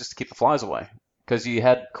used basically just to keep the flies away. Because you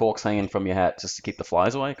had corks hanging from your hat just to keep the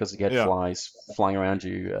flies away. Because you had flies flying around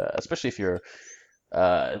you, especially if you're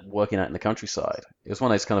working out in the countryside. It was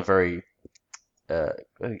one of those kind of very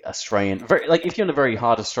Australian, very like if you're in a very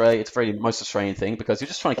hard Australia, it's a very most Australian thing because you're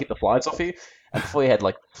just trying to keep the flies off you. And before you had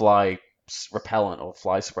like fly repellent or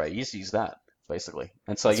fly spray, you used to use that basically.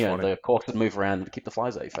 And so That's funny. the corks would move around to keep the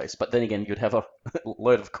flies out of your face. But then again, you'd have a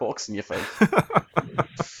load of corks in your face.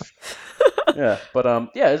 Yeah, but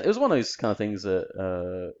it was one of those kind of things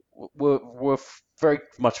that were very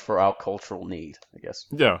much for our cultural need, I guess.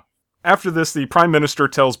 Yeah. After this, the Prime Minister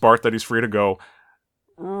tells Bart that he's free to go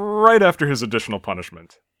right after his additional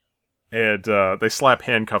punishment. And they slap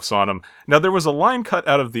handcuffs on him. Now, there was a line cut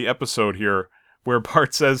out of the episode here where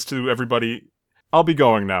Bart says to everybody, "I'll be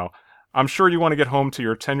going now. I'm sure you want to get home to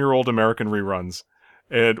your 10-year-old American reruns."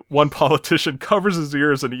 And one politician covers his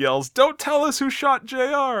ears and he yells, "Don't tell us who shot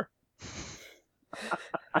JR!"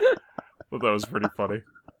 Well, that was pretty funny.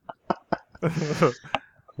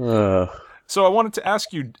 So I wanted to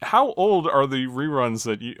ask you, how old are the reruns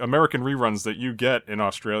American reruns that you get in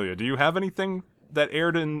Australia? Do you have anything that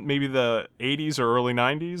aired in maybe the 80s or early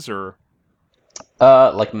 90s, or?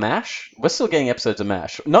 Like MASH? We're still getting episodes of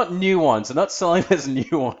MASH. Not new ones. They're not selling as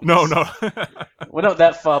new ones. No. We're not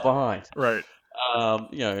that far behind. Right.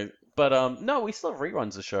 But no, we still have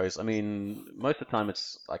reruns of shows. I mean, most of the time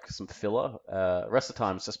it's like some filler. Rest of the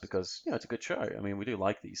time it's just because, it's a good show. I mean, we do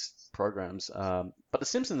like these programs. But The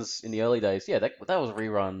Simpsons in the early days, yeah, that was a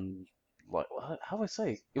rerun, like, how do I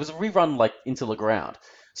say? It was a rerun, like, into the ground.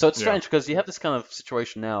 So it's strange because you have this kind of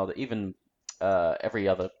situation now that even every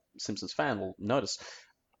other Simpsons fan will notice.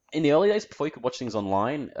 In the early days, before you could watch things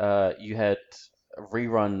online, you had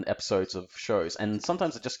rerun episodes of shows, and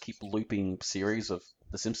sometimes they just keep looping series of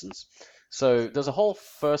The Simpsons. So there's a whole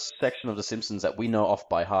first section of The Simpsons that we know off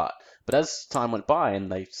by heart. But as time went by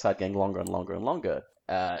and they started getting longer and longer and longer,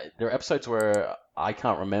 there are episodes where I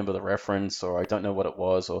can't remember the reference, or I don't know what it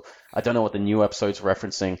was, or I don't know what the new episode's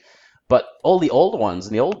referencing. But all the old ones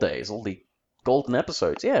in the old days, all the golden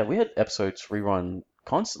episodes, yeah, we had episodes rerun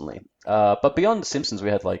constantly. But beyond The Simpsons, we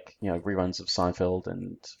had reruns of Seinfeld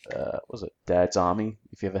and what was it Dad's Army?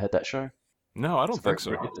 If you ever had that show, No, I it's don't think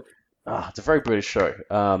so. it's a very British show.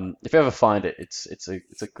 If you ever find it, it's a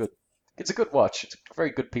good watch. It's a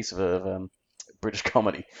very good piece of British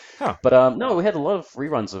comedy. Huh. But no, we had a lot of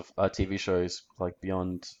reruns of TV shows like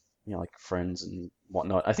beyond, like Friends and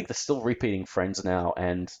whatnot. I think they're still repeating Friends now,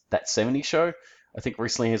 and that '70s show, I think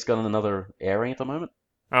recently has gotten another airing at the moment.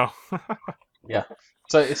 Oh. Yeah.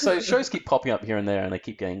 So shows keep popping up here and there, and they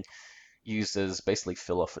keep getting used as basically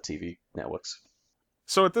filler for TV networks.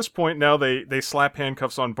 So at this point now they slap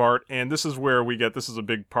handcuffs on Bart, and this is where this is a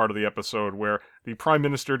big part of the episode where the Prime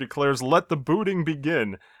Minister declares, "Let the booting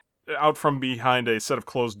begin." Out from behind a set of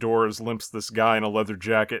closed doors limps this guy in a leather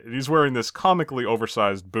jacket. He's wearing this comically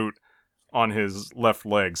oversized boot on his left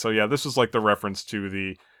leg. So yeah, this is like the reference to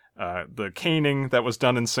the caning that was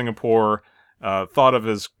done in Singapore, thought of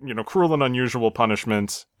as, cruel and unusual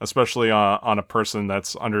punishment, especially on a person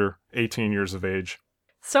that's under 18 years of age.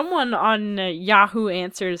 Someone on Yahoo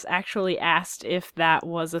Answers actually asked if that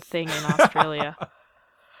was a thing in Australia.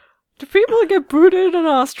 Do people get booted in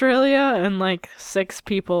Australia? And 6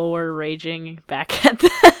 people were raging back at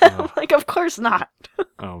them. Oh. Of course not.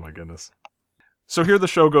 Oh my goodness. So here the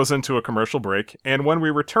show goes into a commercial break, and when we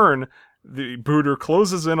return, the booter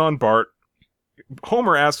closes in on Bart.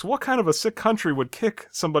 Homer asks what kind of a sick country would kick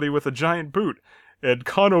somebody with a giant boot, and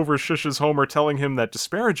Conover shushes Homer, telling him that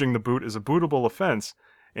disparaging the boot is a bootable offense,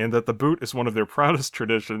 and that the boot is one of their proudest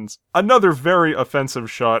traditions. Another very offensive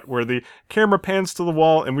shot where the camera pans to the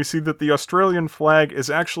wall and we see that the Australian flag is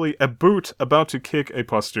actually a boot about to kick a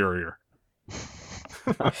posterior.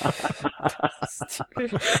 Could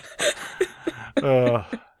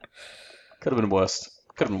have been worse.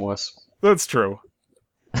 That's true.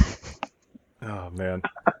 Oh, man.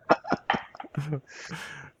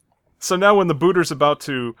 So now when the booter's about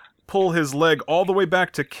to pull his leg all the way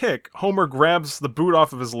back to kick, Homer grabs the boot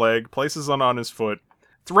off of his leg, places it on his foot,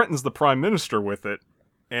 threatens the Prime Minister with it,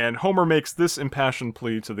 and Homer makes this impassioned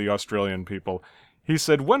plea to the Australian people. He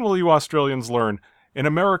said, "When will you Australians learn? In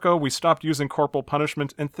America, we stopped using corporal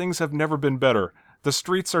punishment, and things have never been better. The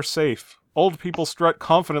streets are safe. Old people strut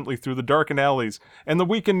confidently through the darkened alleys, and the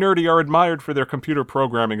weak and nerdy are admired for their computer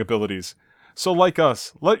programming abilities. So like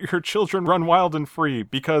us, let your children run wild and free,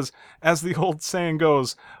 because, as the old saying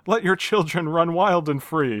goes, let your children run wild and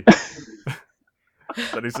free."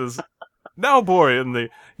 Then he says, "Now, boy," and they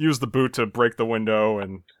use the boot to break the window,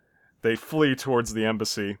 and they flee towards the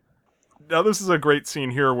embassy. Now, this is a great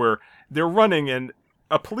scene here where they're running, and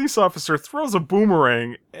a police officer throws a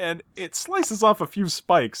boomerang, and it slices off a few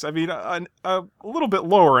spikes. I mean, a little bit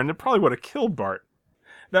lower, and it probably would have killed Bart.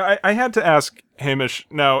 Now, I had to ask Hamish,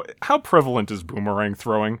 now, how prevalent is boomerang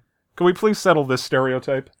throwing? Can we please settle this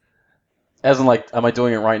stereotype? As in, am I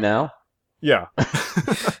doing it right now? Yeah.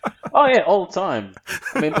 Oh yeah, all the time.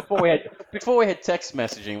 I mean, before we had text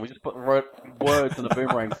messaging, we just wrote words in a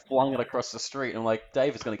boomerang, flung it across the street, and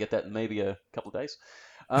Dave is going to get that in maybe a couple of days.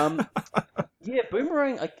 Yeah,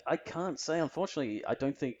 boomerang. I can't say. Unfortunately, I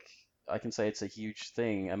don't think I can say it's a huge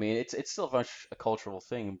thing. I mean, it's still very much a cultural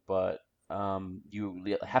thing, but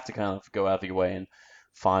you have to kind of go out of your way and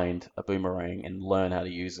find a boomerang and learn how to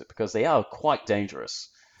use it, because they are quite dangerous.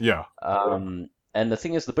 Yeah. And the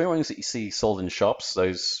thing is, the boomerangs that you see sold in shops,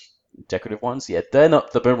 those decorative ones, yeah, they're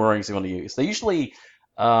not the boomerangs you want to use. They're usually,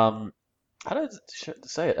 how do I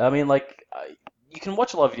say it? I mean, you can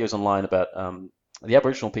watch a lot of videos online about the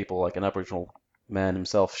Aboriginal people, like an Aboriginal man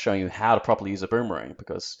himself showing you how to properly use a boomerang,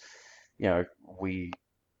 because,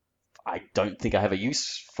 I don't think I have a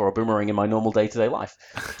use for a boomerang in my normal day-to-day life.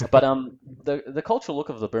 But the cultural look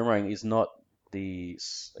of the boomerang is not the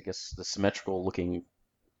symmetrical looking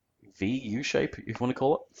V-U shape, if you want to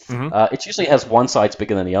call it. Mm-hmm. It usually has one side's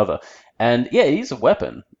bigger than the other. And yeah, it is a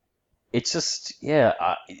weapon. It's just,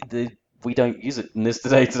 we don't use it in this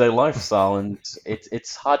day-to-day lifestyle, and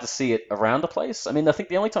it's hard to see it around the place. I mean, I think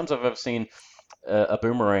the only times I've ever seen a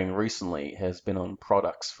boomerang recently has been on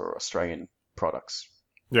products for Australian products.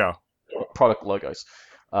 Yeah. Product logos.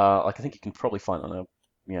 I think you can probably find on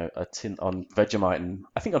a tin on Vegemite, and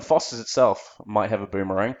I think on Foster's itself might have a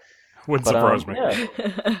boomerang. Wouldn't surprise me.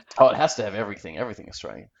 Yeah. Oh, it has to have everything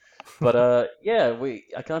Australian. But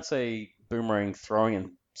I can't say boomerang throwing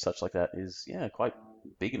and such like that is quite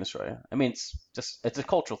big in Australia. I mean, it's a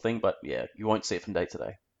cultural thing, but yeah, you won't see it from day to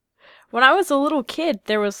day. When I was a little kid,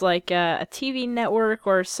 there was like a TV network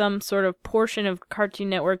or some sort of portion of Cartoon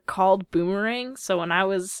Network called Boomerang. So when I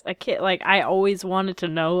was a kid, like I always wanted to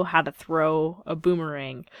know how to throw a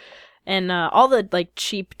boomerang. And all the like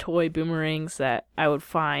cheap toy boomerangs that I would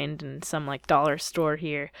find in some like dollar store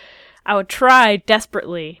here, I would try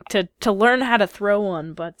desperately to learn how to throw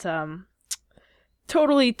one, but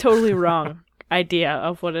totally wrong idea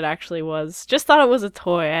of what it actually was. Just thought it was a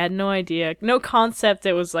toy. I had no idea, no concept.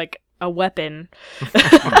 It was like a weapon.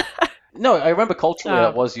 No, I remember culturally Oh.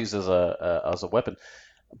 it was used as a weapon,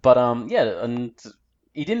 but yeah, and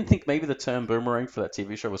you didn't think maybe the term boomerang for that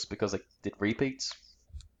TV show was because they did repeats?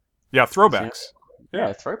 Yeah, throwbacks. Yeah,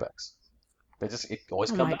 Yeah. throwbacks. It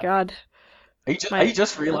always Oh come my back. god. Are you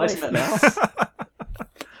just realizing that now?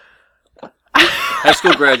 High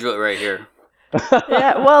school graduate right here.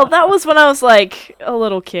 Yeah, well, that was when I was like a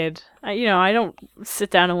little kid. I don't sit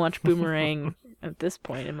down and watch Boomerang at this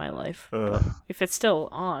point in my life, if it's still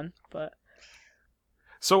on. But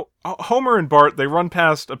So Homer and Bart, they run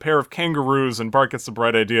past a pair of kangaroos, and Bart gets the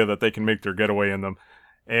bright idea that they can make their getaway in them.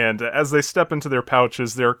 And as they step into their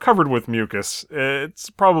pouches, they're covered with mucus.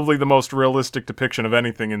 It's probably the most realistic depiction of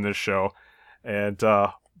anything in this show. And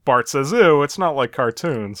Bart says, "Ew, it's not like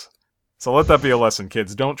cartoons." So let that be a lesson,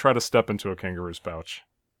 kids. Don't try to step into a kangaroo's pouch.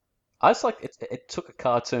 I was like, it took a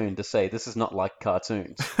cartoon to say this is not like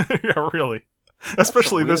cartoons. Yeah, really.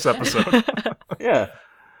 Especially this weird- episode. Yeah,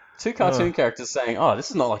 two cartoon characters saying, "Oh,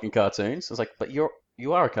 this is not like in cartoons." I was like, "But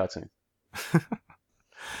you are a cartoon."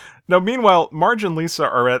 Now, meanwhile, Marge and Lisa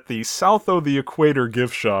are at the South o' the Equator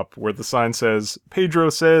gift shop, where the sign says, "Pedro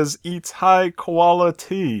says eats high koala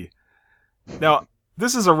tea." Now,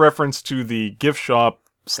 this is a reference to the gift shop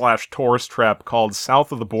 / tourist trap called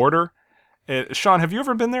South of the Border. Sean, have you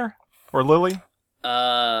ever been there? Or Lily?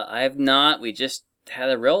 I have not. We just had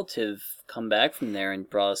a relative come back from there and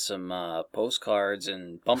brought us some postcards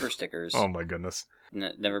and bumper stickers. Oh my goodness.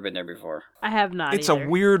 Never been there before. I have not. It's either. a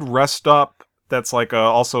weird rest stop that's like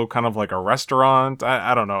also kind of like a restaurant.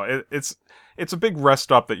 I don't know. It's a big rest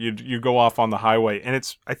stop that you go off on the highway, and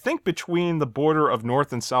it's, I think, between the border of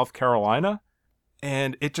North and South Carolina,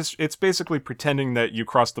 and it's basically pretending that you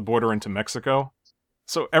cross the border into Mexico.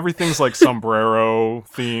 So everything's like sombrero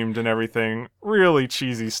themed and everything. Really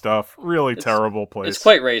cheesy stuff. Really terrible place. It's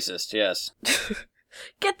quite racist, yes.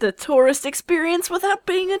 Get the tourist experience without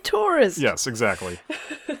being a tourist. Yes, exactly.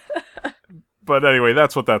 But anyway,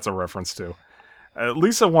 that's what that's a reference to.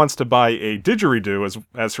 Lisa wants to buy a didgeridoo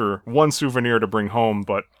as her one souvenir to bring home,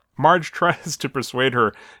 but Marge tries to persuade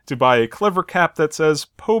her to buy a clever cap that says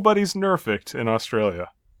 "Po Buddy's Nerfict" in Australia.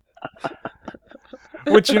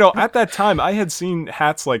 Which, at that time, I had seen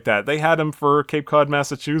hats like that. They had them for Cape Cod,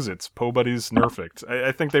 Massachusetts. Po Buddy's Nerfict.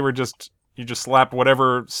 I think they were you just slap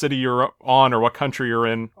whatever city you're on or what country you're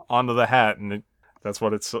in onto the hat, and that's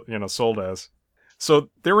what it's sold as. So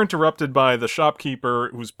they're interrupted by the shopkeeper,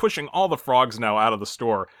 who's pushing all the frogs now out of the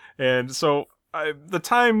store. And so the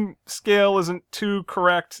time scale isn't too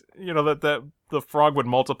correct, that the frog would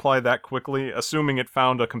multiply that quickly, assuming it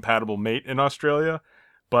found a compatible mate in Australia.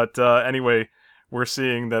 But anyway, we're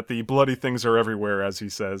seeing that the bloody things are everywhere, as he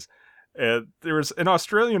says. There's an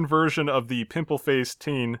Australian version of the pimple-faced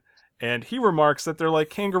teen, and he remarks that they're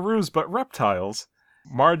like kangaroos but reptiles.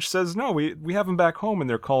 Marge says, no, we have them back home, and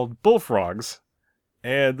they're called bullfrogs.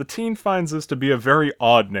 And the teen finds this to be a very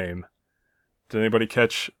odd name. Did anybody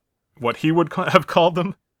catch what he would have called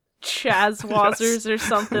them? Chazwazzers or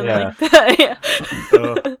something Yeah. like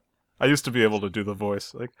that. I used to be able to do the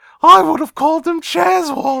voice. Like, I would have called them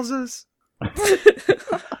Chazwazzers!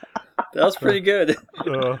 That was pretty good.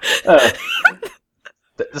 The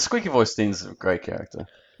squeaky voice Dean's a great character,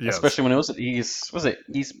 Yes. especially when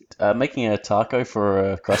he's making a taco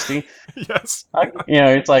for Krusty. Yes.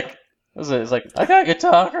 It's like. It's like, I got your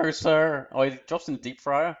taco, sir. Oh, he drops in the deep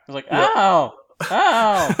fryer. He's like, ow,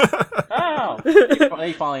 ow, ow.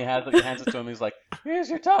 He finally hands it to him. He's like, here's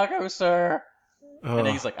your taco, sir. And then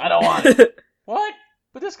he's like, I don't want it. What?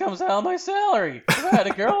 But this comes out of my salary. If I had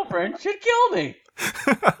a girlfriend, she'd kill me.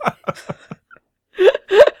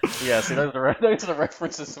 Yeah, see, those are the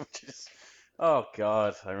references. Which is, oh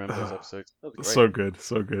God, I remember those episodes. That was great. So good,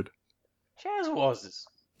 so good. Chazwazzes.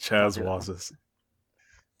 Chazwazzes.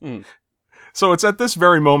 Mm. So it's at this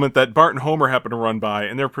very moment that Bart and Homer happen to run by,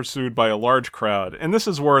 and they're pursued by a large crowd. And this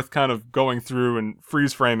is worth kind of going through and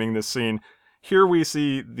freeze-framing this scene. Here we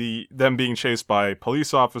see them being chased by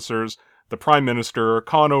police officers, the Prime Minister,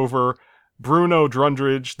 Conover, Bruno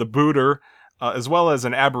Drundridge, the Booter, as well as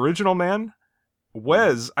an Aboriginal man.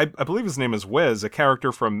 Wes, I believe his name is Wes, a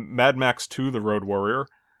character from Mad Max 2, The Road Warrior,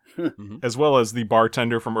 as well as the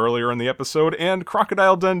bartender from earlier in the episode, and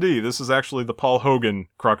Crocodile Dundee. This is actually the Paul Hogan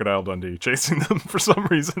Crocodile Dundee chasing them for some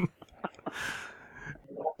reason.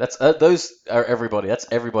 That's those are everybody. That's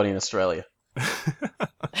everybody in Australia.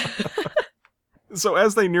 So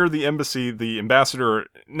as they near the embassy, the ambassador,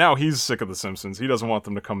 now he's sick of the Simpsons. He doesn't want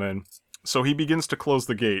them to come in. So he begins to close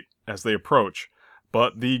the gate as they approach.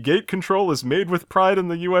 But the gate control is made with pride in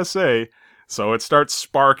the USA, so it starts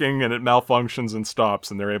sparking and it malfunctions and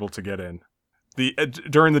stops, and they're able to get in.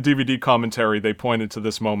 During the DVD commentary, they pointed to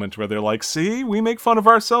this moment where they're like, see, we make fun of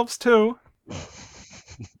ourselves too.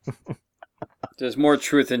 There's more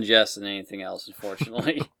truth in jest than anything else,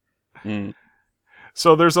 unfortunately.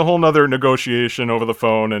 So there's a whole nother negotiation over the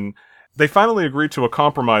phone, and they finally agree to a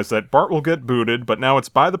compromise that Bart will get booted, but now it's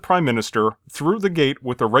by the Prime Minister through the gate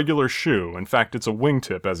with a regular shoe. In fact, it's a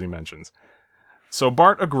wingtip, as he mentions. So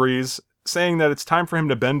Bart agrees, saying that it's time for him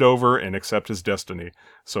to bend over and accept his destiny.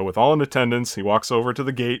 So with all in attendance, he walks over to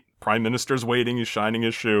the gate. Prime Minister's waiting, he's shining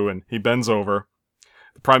his shoe, and he bends over.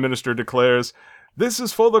 The Prime Minister declares, "This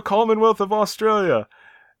is for the Commonwealth of Australia."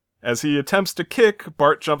 As he attempts to kick,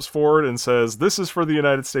 Bart jumps forward and says, "This is for the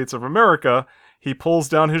United States of America." He pulls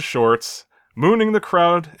down his shorts, mooning the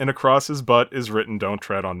crowd, and across his butt is written, "Don't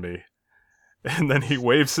tread on me." And then he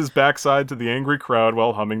waves his backside to the angry crowd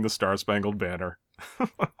while humming the Star-Spangled Banner.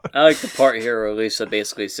 I like the part here where Lisa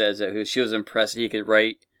basically says that she was impressed that he could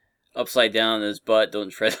write upside down on his butt, "Don't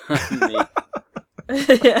tread on me."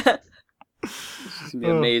 Yeah. She's gonna be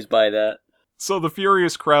amazed by that. So the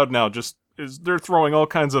furious crowd now they're throwing all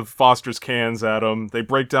kinds of Foster's cans at him. They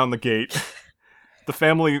break down the gate. The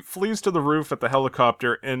family flees to the roof at the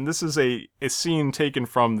helicopter, and this is a scene taken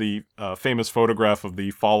from the famous photograph of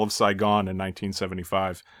the fall of Saigon in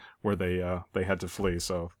 1975, where they had to flee.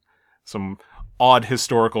 So some odd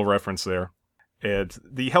historical reference there. And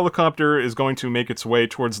the helicopter is going to make its way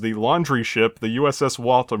towards the laundry ship, the USS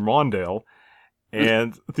Walter Mondale,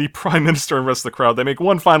 and the Prime Minister and rest of the crowd, they make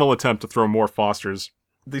one final attempt to throw more Fosters.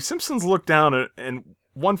 The Simpsons look down and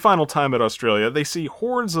one final time at Australia, they see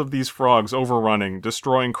hordes of these frogs overrunning,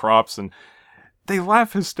 destroying crops, and they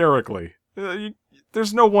laugh hysterically.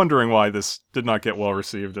 There's no wondering why this did not get well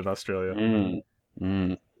received in Australia.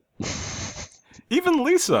 Even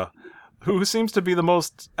Lisa, who seems to be the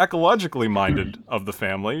most ecologically minded of the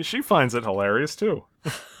family, she finds it hilarious too.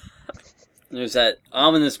 There's that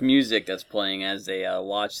ominous music that's playing as they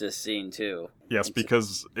watch this scene, too. Yes,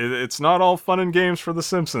 because it's not all fun and games for The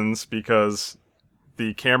Simpsons, because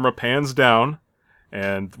the camera pans down,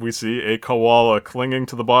 and we see a koala clinging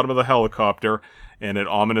to the bottom of the helicopter, and it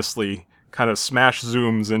ominously kind of smash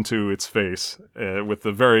zooms into its face, with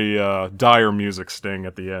the very dire music sting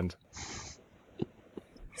at the end.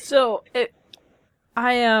 So,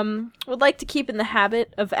 I would like to keep in the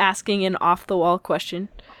habit of asking an off-the-wall question.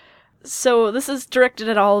 So, this is directed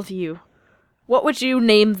at all of you. What would you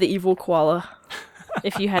name the evil koala,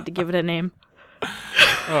 if you had to give it a name?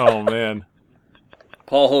 Oh, man.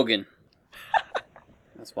 Paul Hogan.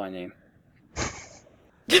 That's my name.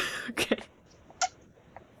 Okay.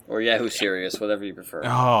 Or Yahoo Serious, whatever you prefer.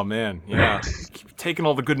 Oh, man, yeah. Keep taking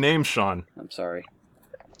all the good names, Sean. I'm sorry.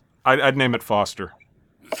 I'd name it Foster.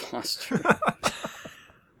 Foster.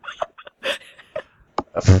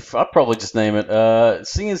 I'd probably just name it.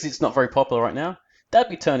 Seeing as it's not very popular right now, that'd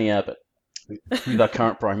be Tony Abbott, who's our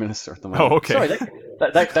current Prime Minister at the moment. Oh, okay. Sorry, that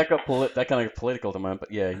got that kind of political at the moment,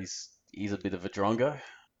 but yeah, he's a bit of a drongo.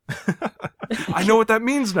 I know what that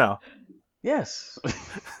means now. Yes.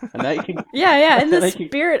 And now you can. Yeah. In the Thank you.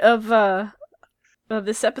 spirit of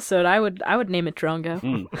this episode, I would name it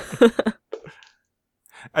Drongo.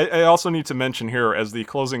 I also need to mention here, as the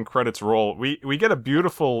closing credits roll, we get a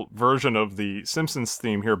beautiful version of the Simpsons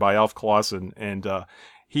theme here by Alf Clausen, and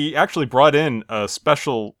he actually brought in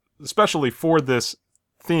especially for this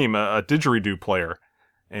theme, a didgeridoo player.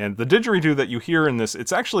 And the didgeridoo that you hear in this,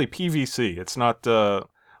 it's actually PVC. It's not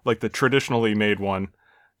like the traditionally made one.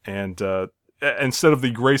 And instead of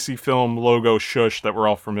the Gracie Film logo shush that we're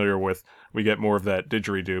all familiar with, we get more of that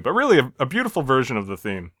didgeridoo. But really a beautiful version of the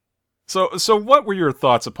theme. So what were your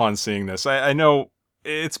thoughts upon seeing this? I know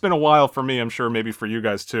it's been a while for me, I'm sure maybe for you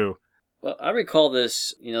guys too. Well, I recall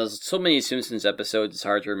this, there's so many Simpsons episodes, it's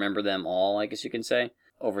hard to remember them all, I guess you can say,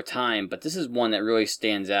 over time. But this is one that really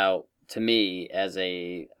stands out to me as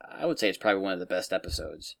I would say it's probably one of the best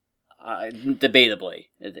episodes. Debatably.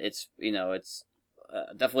 It's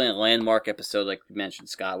definitely a landmark episode, like you mentioned,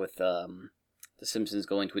 Scott, with the Simpsons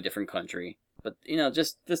going to a different country. But,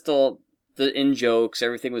 just the in-jokes,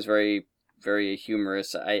 everything was very, very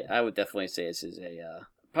humorous. I would definitely say this is a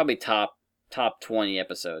probably top top 20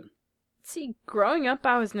 episode? See, growing up,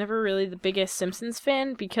 I was never really the biggest Simpsons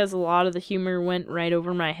fan because a lot of the humor went right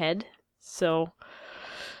over my head. So,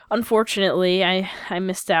 unfortunately, I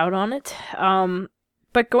missed out on it.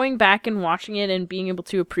 But going back and watching it and being able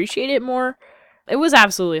to appreciate it more, it was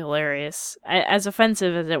absolutely hilarious. As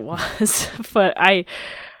offensive as it was, but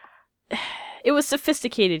it was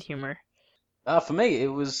sophisticated humor. For me,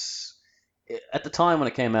 it was at the time when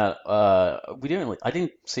it came out. I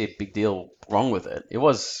didn't see a big deal wrong with it. It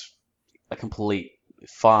was a complete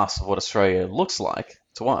farce of what Australia looks like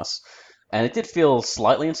to us, and it did feel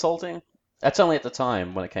slightly insulting. That's only at the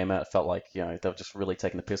time when it came out. It felt like they were just really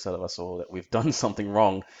taking the piss out of us, or that we've done something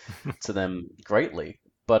wrong to them greatly.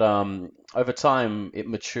 But over time, it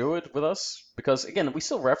matured with us because again, we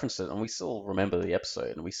still reference it and we still remember the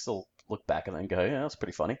episode and we still look back at it and go, yeah, that's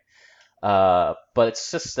pretty funny. But it's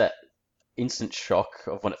just that instant shock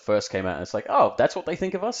of when it first came out. And it's like, oh, that's what they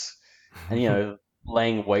think of us, and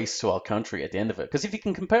laying waste to our country at the end of it. Because if you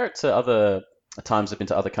can compare it to other times I've been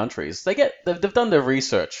to other countries, they've done their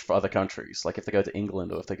research for other countries. Like if they go to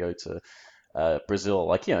England or if they go to Brazil,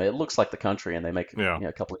 like it looks like the country, and they make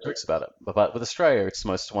a couple of jokes about it. But with Australia, it's the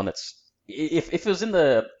most one that's if it was in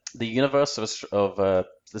the universe of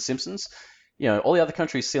The Simpsons, all the other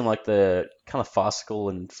countries seem like they're kind of farcical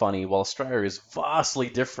and funny, while Australia is vastly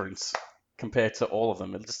different compared to all of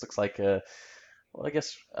them. It just looks like a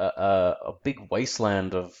big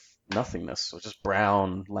wasteland of nothingness, or just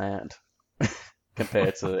brown land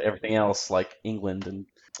compared to everything else, like England and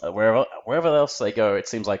wherever else they go. It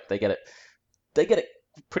seems like they get it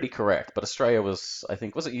pretty correct. But Australia was, I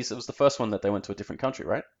think, it was the first one that they went to a different country,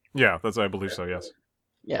 right? Yeah, I believe so, yes.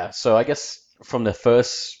 Yeah, so I guess from the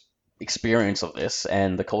first experience of this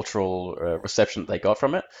and the cultural reception that they got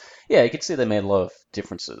from it, yeah, you could see they made a lot of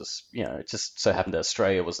differences. It just so happened that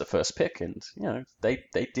Australia was the first pick, and they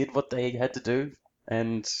did what they had to do.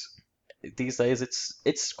 And these days,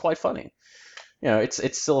 it's quite funny.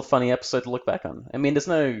 It's still a funny episode to look back on. I mean, there's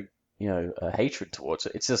no hatred towards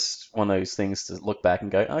it. It's just one of those things to look back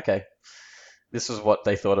and go, okay, this is what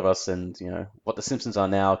they thought of us, and what the Simpsons are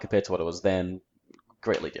now compared to what it was then,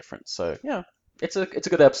 greatly different. So yeah, it's a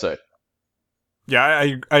good episode.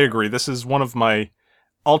 Yeah, I agree. This is one of my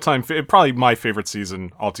all-time, probably my favorite season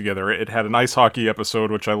altogether. It had an ice hockey episode,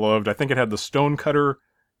 which I loved. I think it had the Stonecutter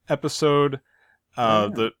episode.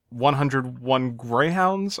 The 101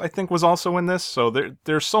 Greyhounds, I think, was also in this. So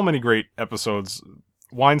there's so many great episodes.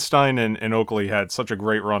 Weinstein and Oakley had such a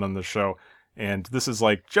great run on the show. And this is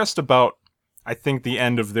like just about, I think, the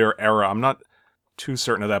end of their era. I'm not too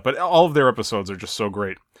certain of that, but all of their episodes are just so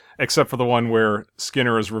great. Except for the one where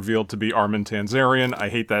Skinner is revealed to be Armin Tanzarian. I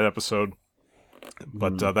hate that episode.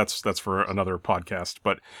 But that's for another podcast.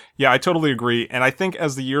 But yeah, I totally agree. And I think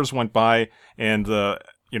as the years went by, and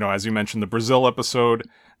as you mentioned, the Brazil episode,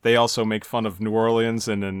 they also make fun of New Orleans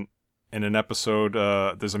in an episode.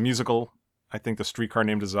 There's a musical, I think, The Streetcar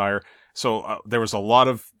Named Desire. So there was a lot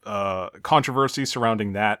of controversy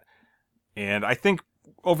surrounding that. And I think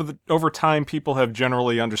over time, people have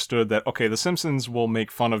generally understood that, okay, The Simpsons will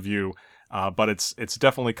make fun of you, but it's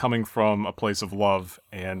definitely coming from a place of love,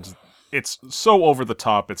 and it's so over the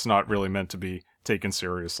top, it's not really meant to be taken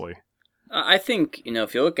seriously. I think,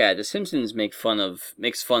 if you look at it, The Simpsons makes fun of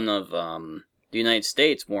the United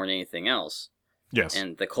States more than anything else. Yes.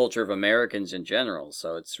 And the culture of Americans in general.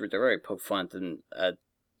 So they're very poke fun at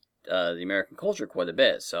the American culture quite a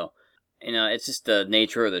bit. So, it's just the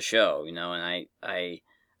nature of the show, and I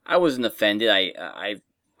wasn't offended. I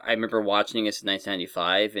remember watching this in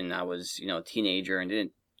 1995, and I was, a teenager and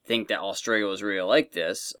didn't think that Australia was really like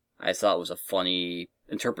this. I thought it was a funny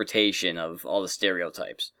interpretation of all the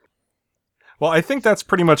stereotypes. Well, I think that's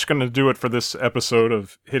pretty much going to do it for this episode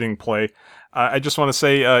of Hitting Play. I just want to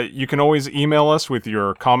say you can always email us with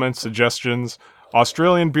your comments, suggestions,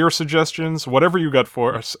 Australian beer suggestions, whatever you got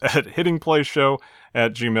for us at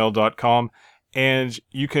hittingplayshow@gmail.com. And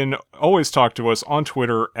you can always talk to us on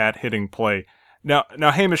Twitter at Hitting Play. Now,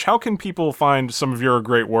 Hamish, how can people find some of your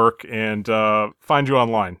great work and find you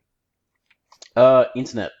online?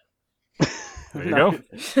 Internet. There you go.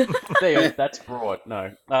 There you go. That's broad.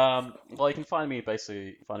 No. Well, you can find me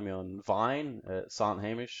on Vine, Silent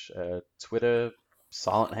Hamish, Twitter,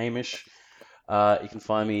 Silent Hamish. You can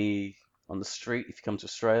find me on the street if you come to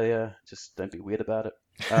Australia. Just don't be weird about it.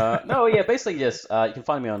 No, yeah, basically, yes. You can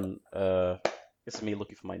find me on, this is me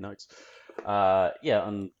looking for my notes.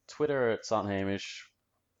 On Twitter at Silent Hamish,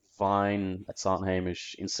 Vine at Silent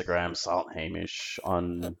Hamish, Instagram Silent Hamish,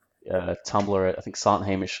 on Tumblr, I think Silent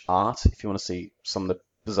Hamish Art, if you want to see some of the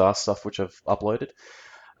bizarre stuff which I've uploaded.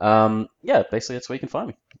 Basically that's where you can find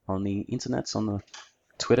me, on the internets, on the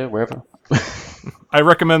Twitter, wherever. I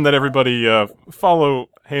recommend that everybody follow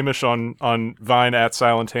Hamish on Vine at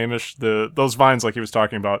Silent Hamish. Those Vines, like he was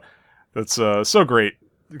talking about, that's so great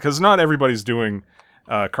because not everybody's doing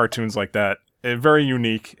cartoons like that. Very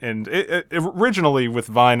unique, and it originally with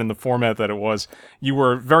Vine in the format that it was, you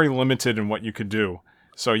were very limited in what you could do.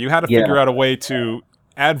 So you had to figure out a way to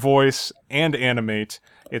add voice and animate.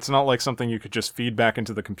 It's not like something you could just feed back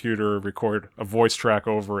into the computer or record a voice track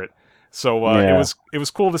over it. So it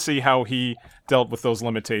was cool to see how he dealt with those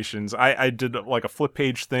limitations. I did like a flip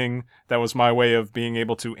page thing. That was my way of being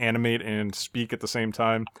able to animate and speak at the same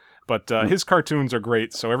time. But his cartoons are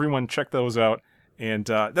great, so everyone check those out. And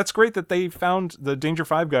that's great that they found, the Danger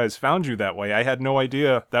 5 guys found you that way. I had no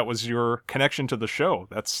idea that was your connection to the show.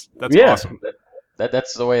 That's awesome.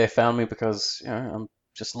 That's the way they found me because I'm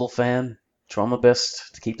just a little fan, trying my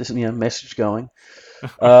best to keep this message going.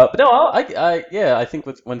 But no, I think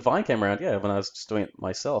when Vine came around, when I was just doing it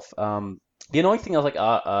myself, the annoying thing I was like,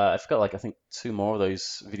 I've got I think 2 more of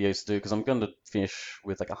those videos to do because I'm going to finish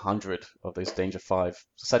with 100 of those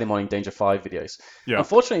Saturday morning Danger 5 videos. Yeah.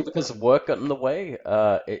 Unfortunately, because work got in the way,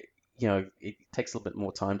 it takes a little bit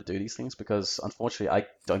more time to do these things because unfortunately I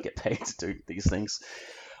don't get paid to do these things.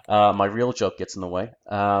 My real job gets in the way.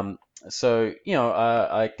 So,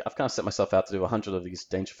 I've kind of set myself out to do 100 of these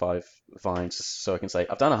Danger 5 Vines just so I can say,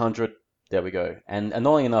 I've done 100, there we go. And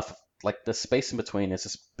annoying enough, the space in between has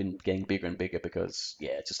just been getting bigger and bigger because,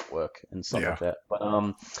 just work and stuff like that. But,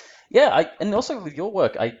 and also with your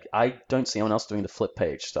work, I don't see anyone else doing the flip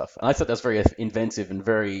page stuff. And I thought that's very inventive and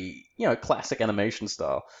very, classic animation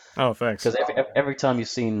style. Oh, thanks. Because every time you've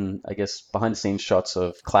seen, I guess, behind-the-scenes shots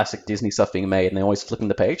of classic Disney stuff being made, and they're always flipping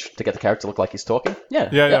the page to get the character to look like he's talking.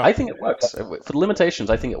 Yeah. I think it works. For the limitations,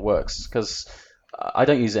 I think it works. Because I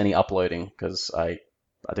don't use any uploading, because I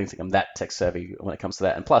don't think I'm that tech-savvy when it comes to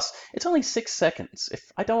that. And plus, it's only 6 seconds.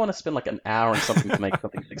 If I don't want to spend an hour on something to make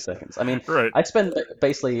something 6 seconds. I mean, I spend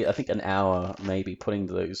basically, I think, an hour maybe drawing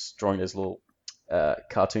those little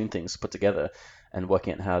cartoon things put together and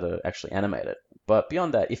working out how to actually animate it. But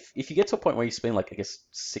beyond that, if you get to a point where you spend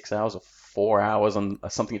 6 hours or 4 hours on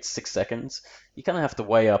something that's 6 seconds, you kind of have to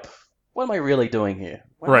weigh up, what am I really doing here?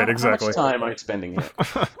 Exactly. How much time am I spending here?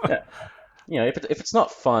 If it's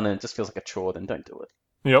not fun and it just feels like a chore, then don't do it.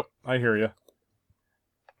 Yep, I hear you.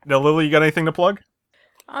 Now, Lily, you got anything to plug?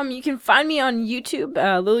 You can find me on YouTube,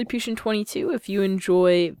 Lilliputian22, if you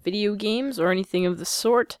enjoy video games or anything of the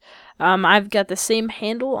sort. I've got the same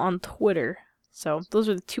handle on Twitter. So those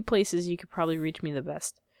are the 2 places you could probably reach me the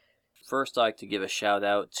best. First, I'd like to give a shout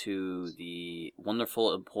out to the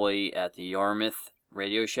wonderful employee at the Yarmouth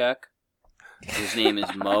Radio Shack. His name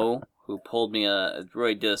is Mo, who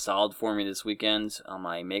really did a solid for me this weekend on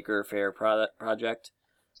my Maker Faire project.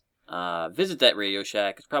 Visit that Radio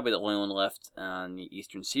Shack. It's probably the only one left on the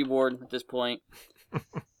Eastern Seaboard at this point.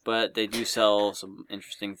 But they do sell some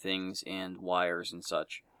interesting things and wires and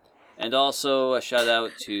such. And also a shout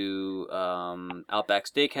out to Outback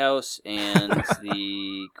Steakhouse and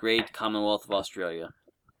the great Commonwealth of Australia.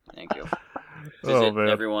 Thank you. Visit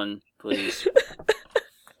everyone, please.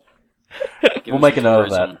 We'll make a note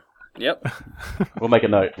of that. Yep. We'll make a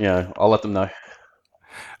note. Yeah, I'll let them know.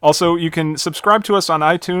 Also, you can subscribe to us on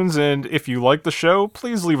iTunes, and if you like the show,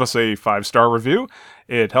 please leave us a 5-star review.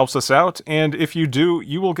 It helps us out, and if you do,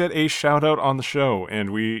 you will get a shout-out on the show, and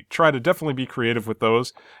we try to definitely be creative with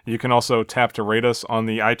those. You can also tap to rate us on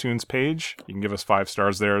the iTunes page. You can give us 5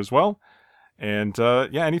 stars there as well. And,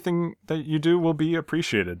 anything that you do will be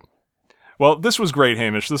appreciated. Well, this was great,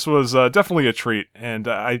 Hamish. This was definitely a treat, and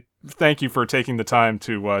I thank you for taking the time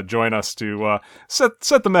to join us to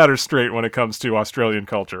set the matter straight when it comes to Australian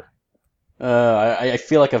culture. I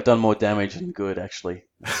feel like I've done more damage than good, actually.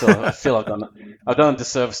 So I feel I've done a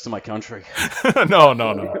disservice to my country. No.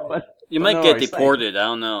 You might get deported. I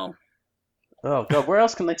don't know. Oh God, where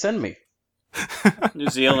else can they send me? New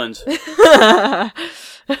Zealand. There's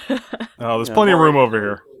plenty of room over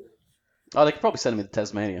here. Oh, they could probably send me to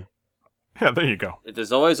Tasmania. Yeah, there you go.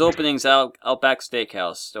 There's always openings Outback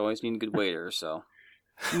Steakhouse. They always need good waiters, so.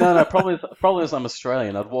 No, probably is I'm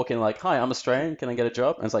Australian. I'd walk in hi, I'm Australian, can I get a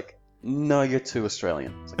job? And it's like, no, you're too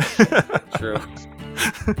Australian. True.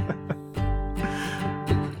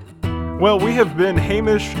 Well, we have been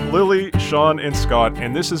Hamish, Lily, Sean, and Scott,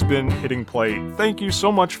 and this has been Hitting Play. Thank you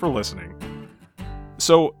so much for listening.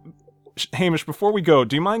 So, Hamish, before we go,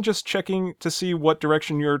 do you mind just checking to see what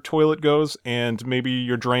direction your toilet goes, and maybe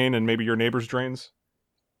your drain, and maybe your neighbor's drains?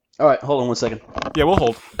 Alright, hold on 1 second. Yeah, we'll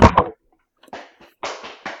hold.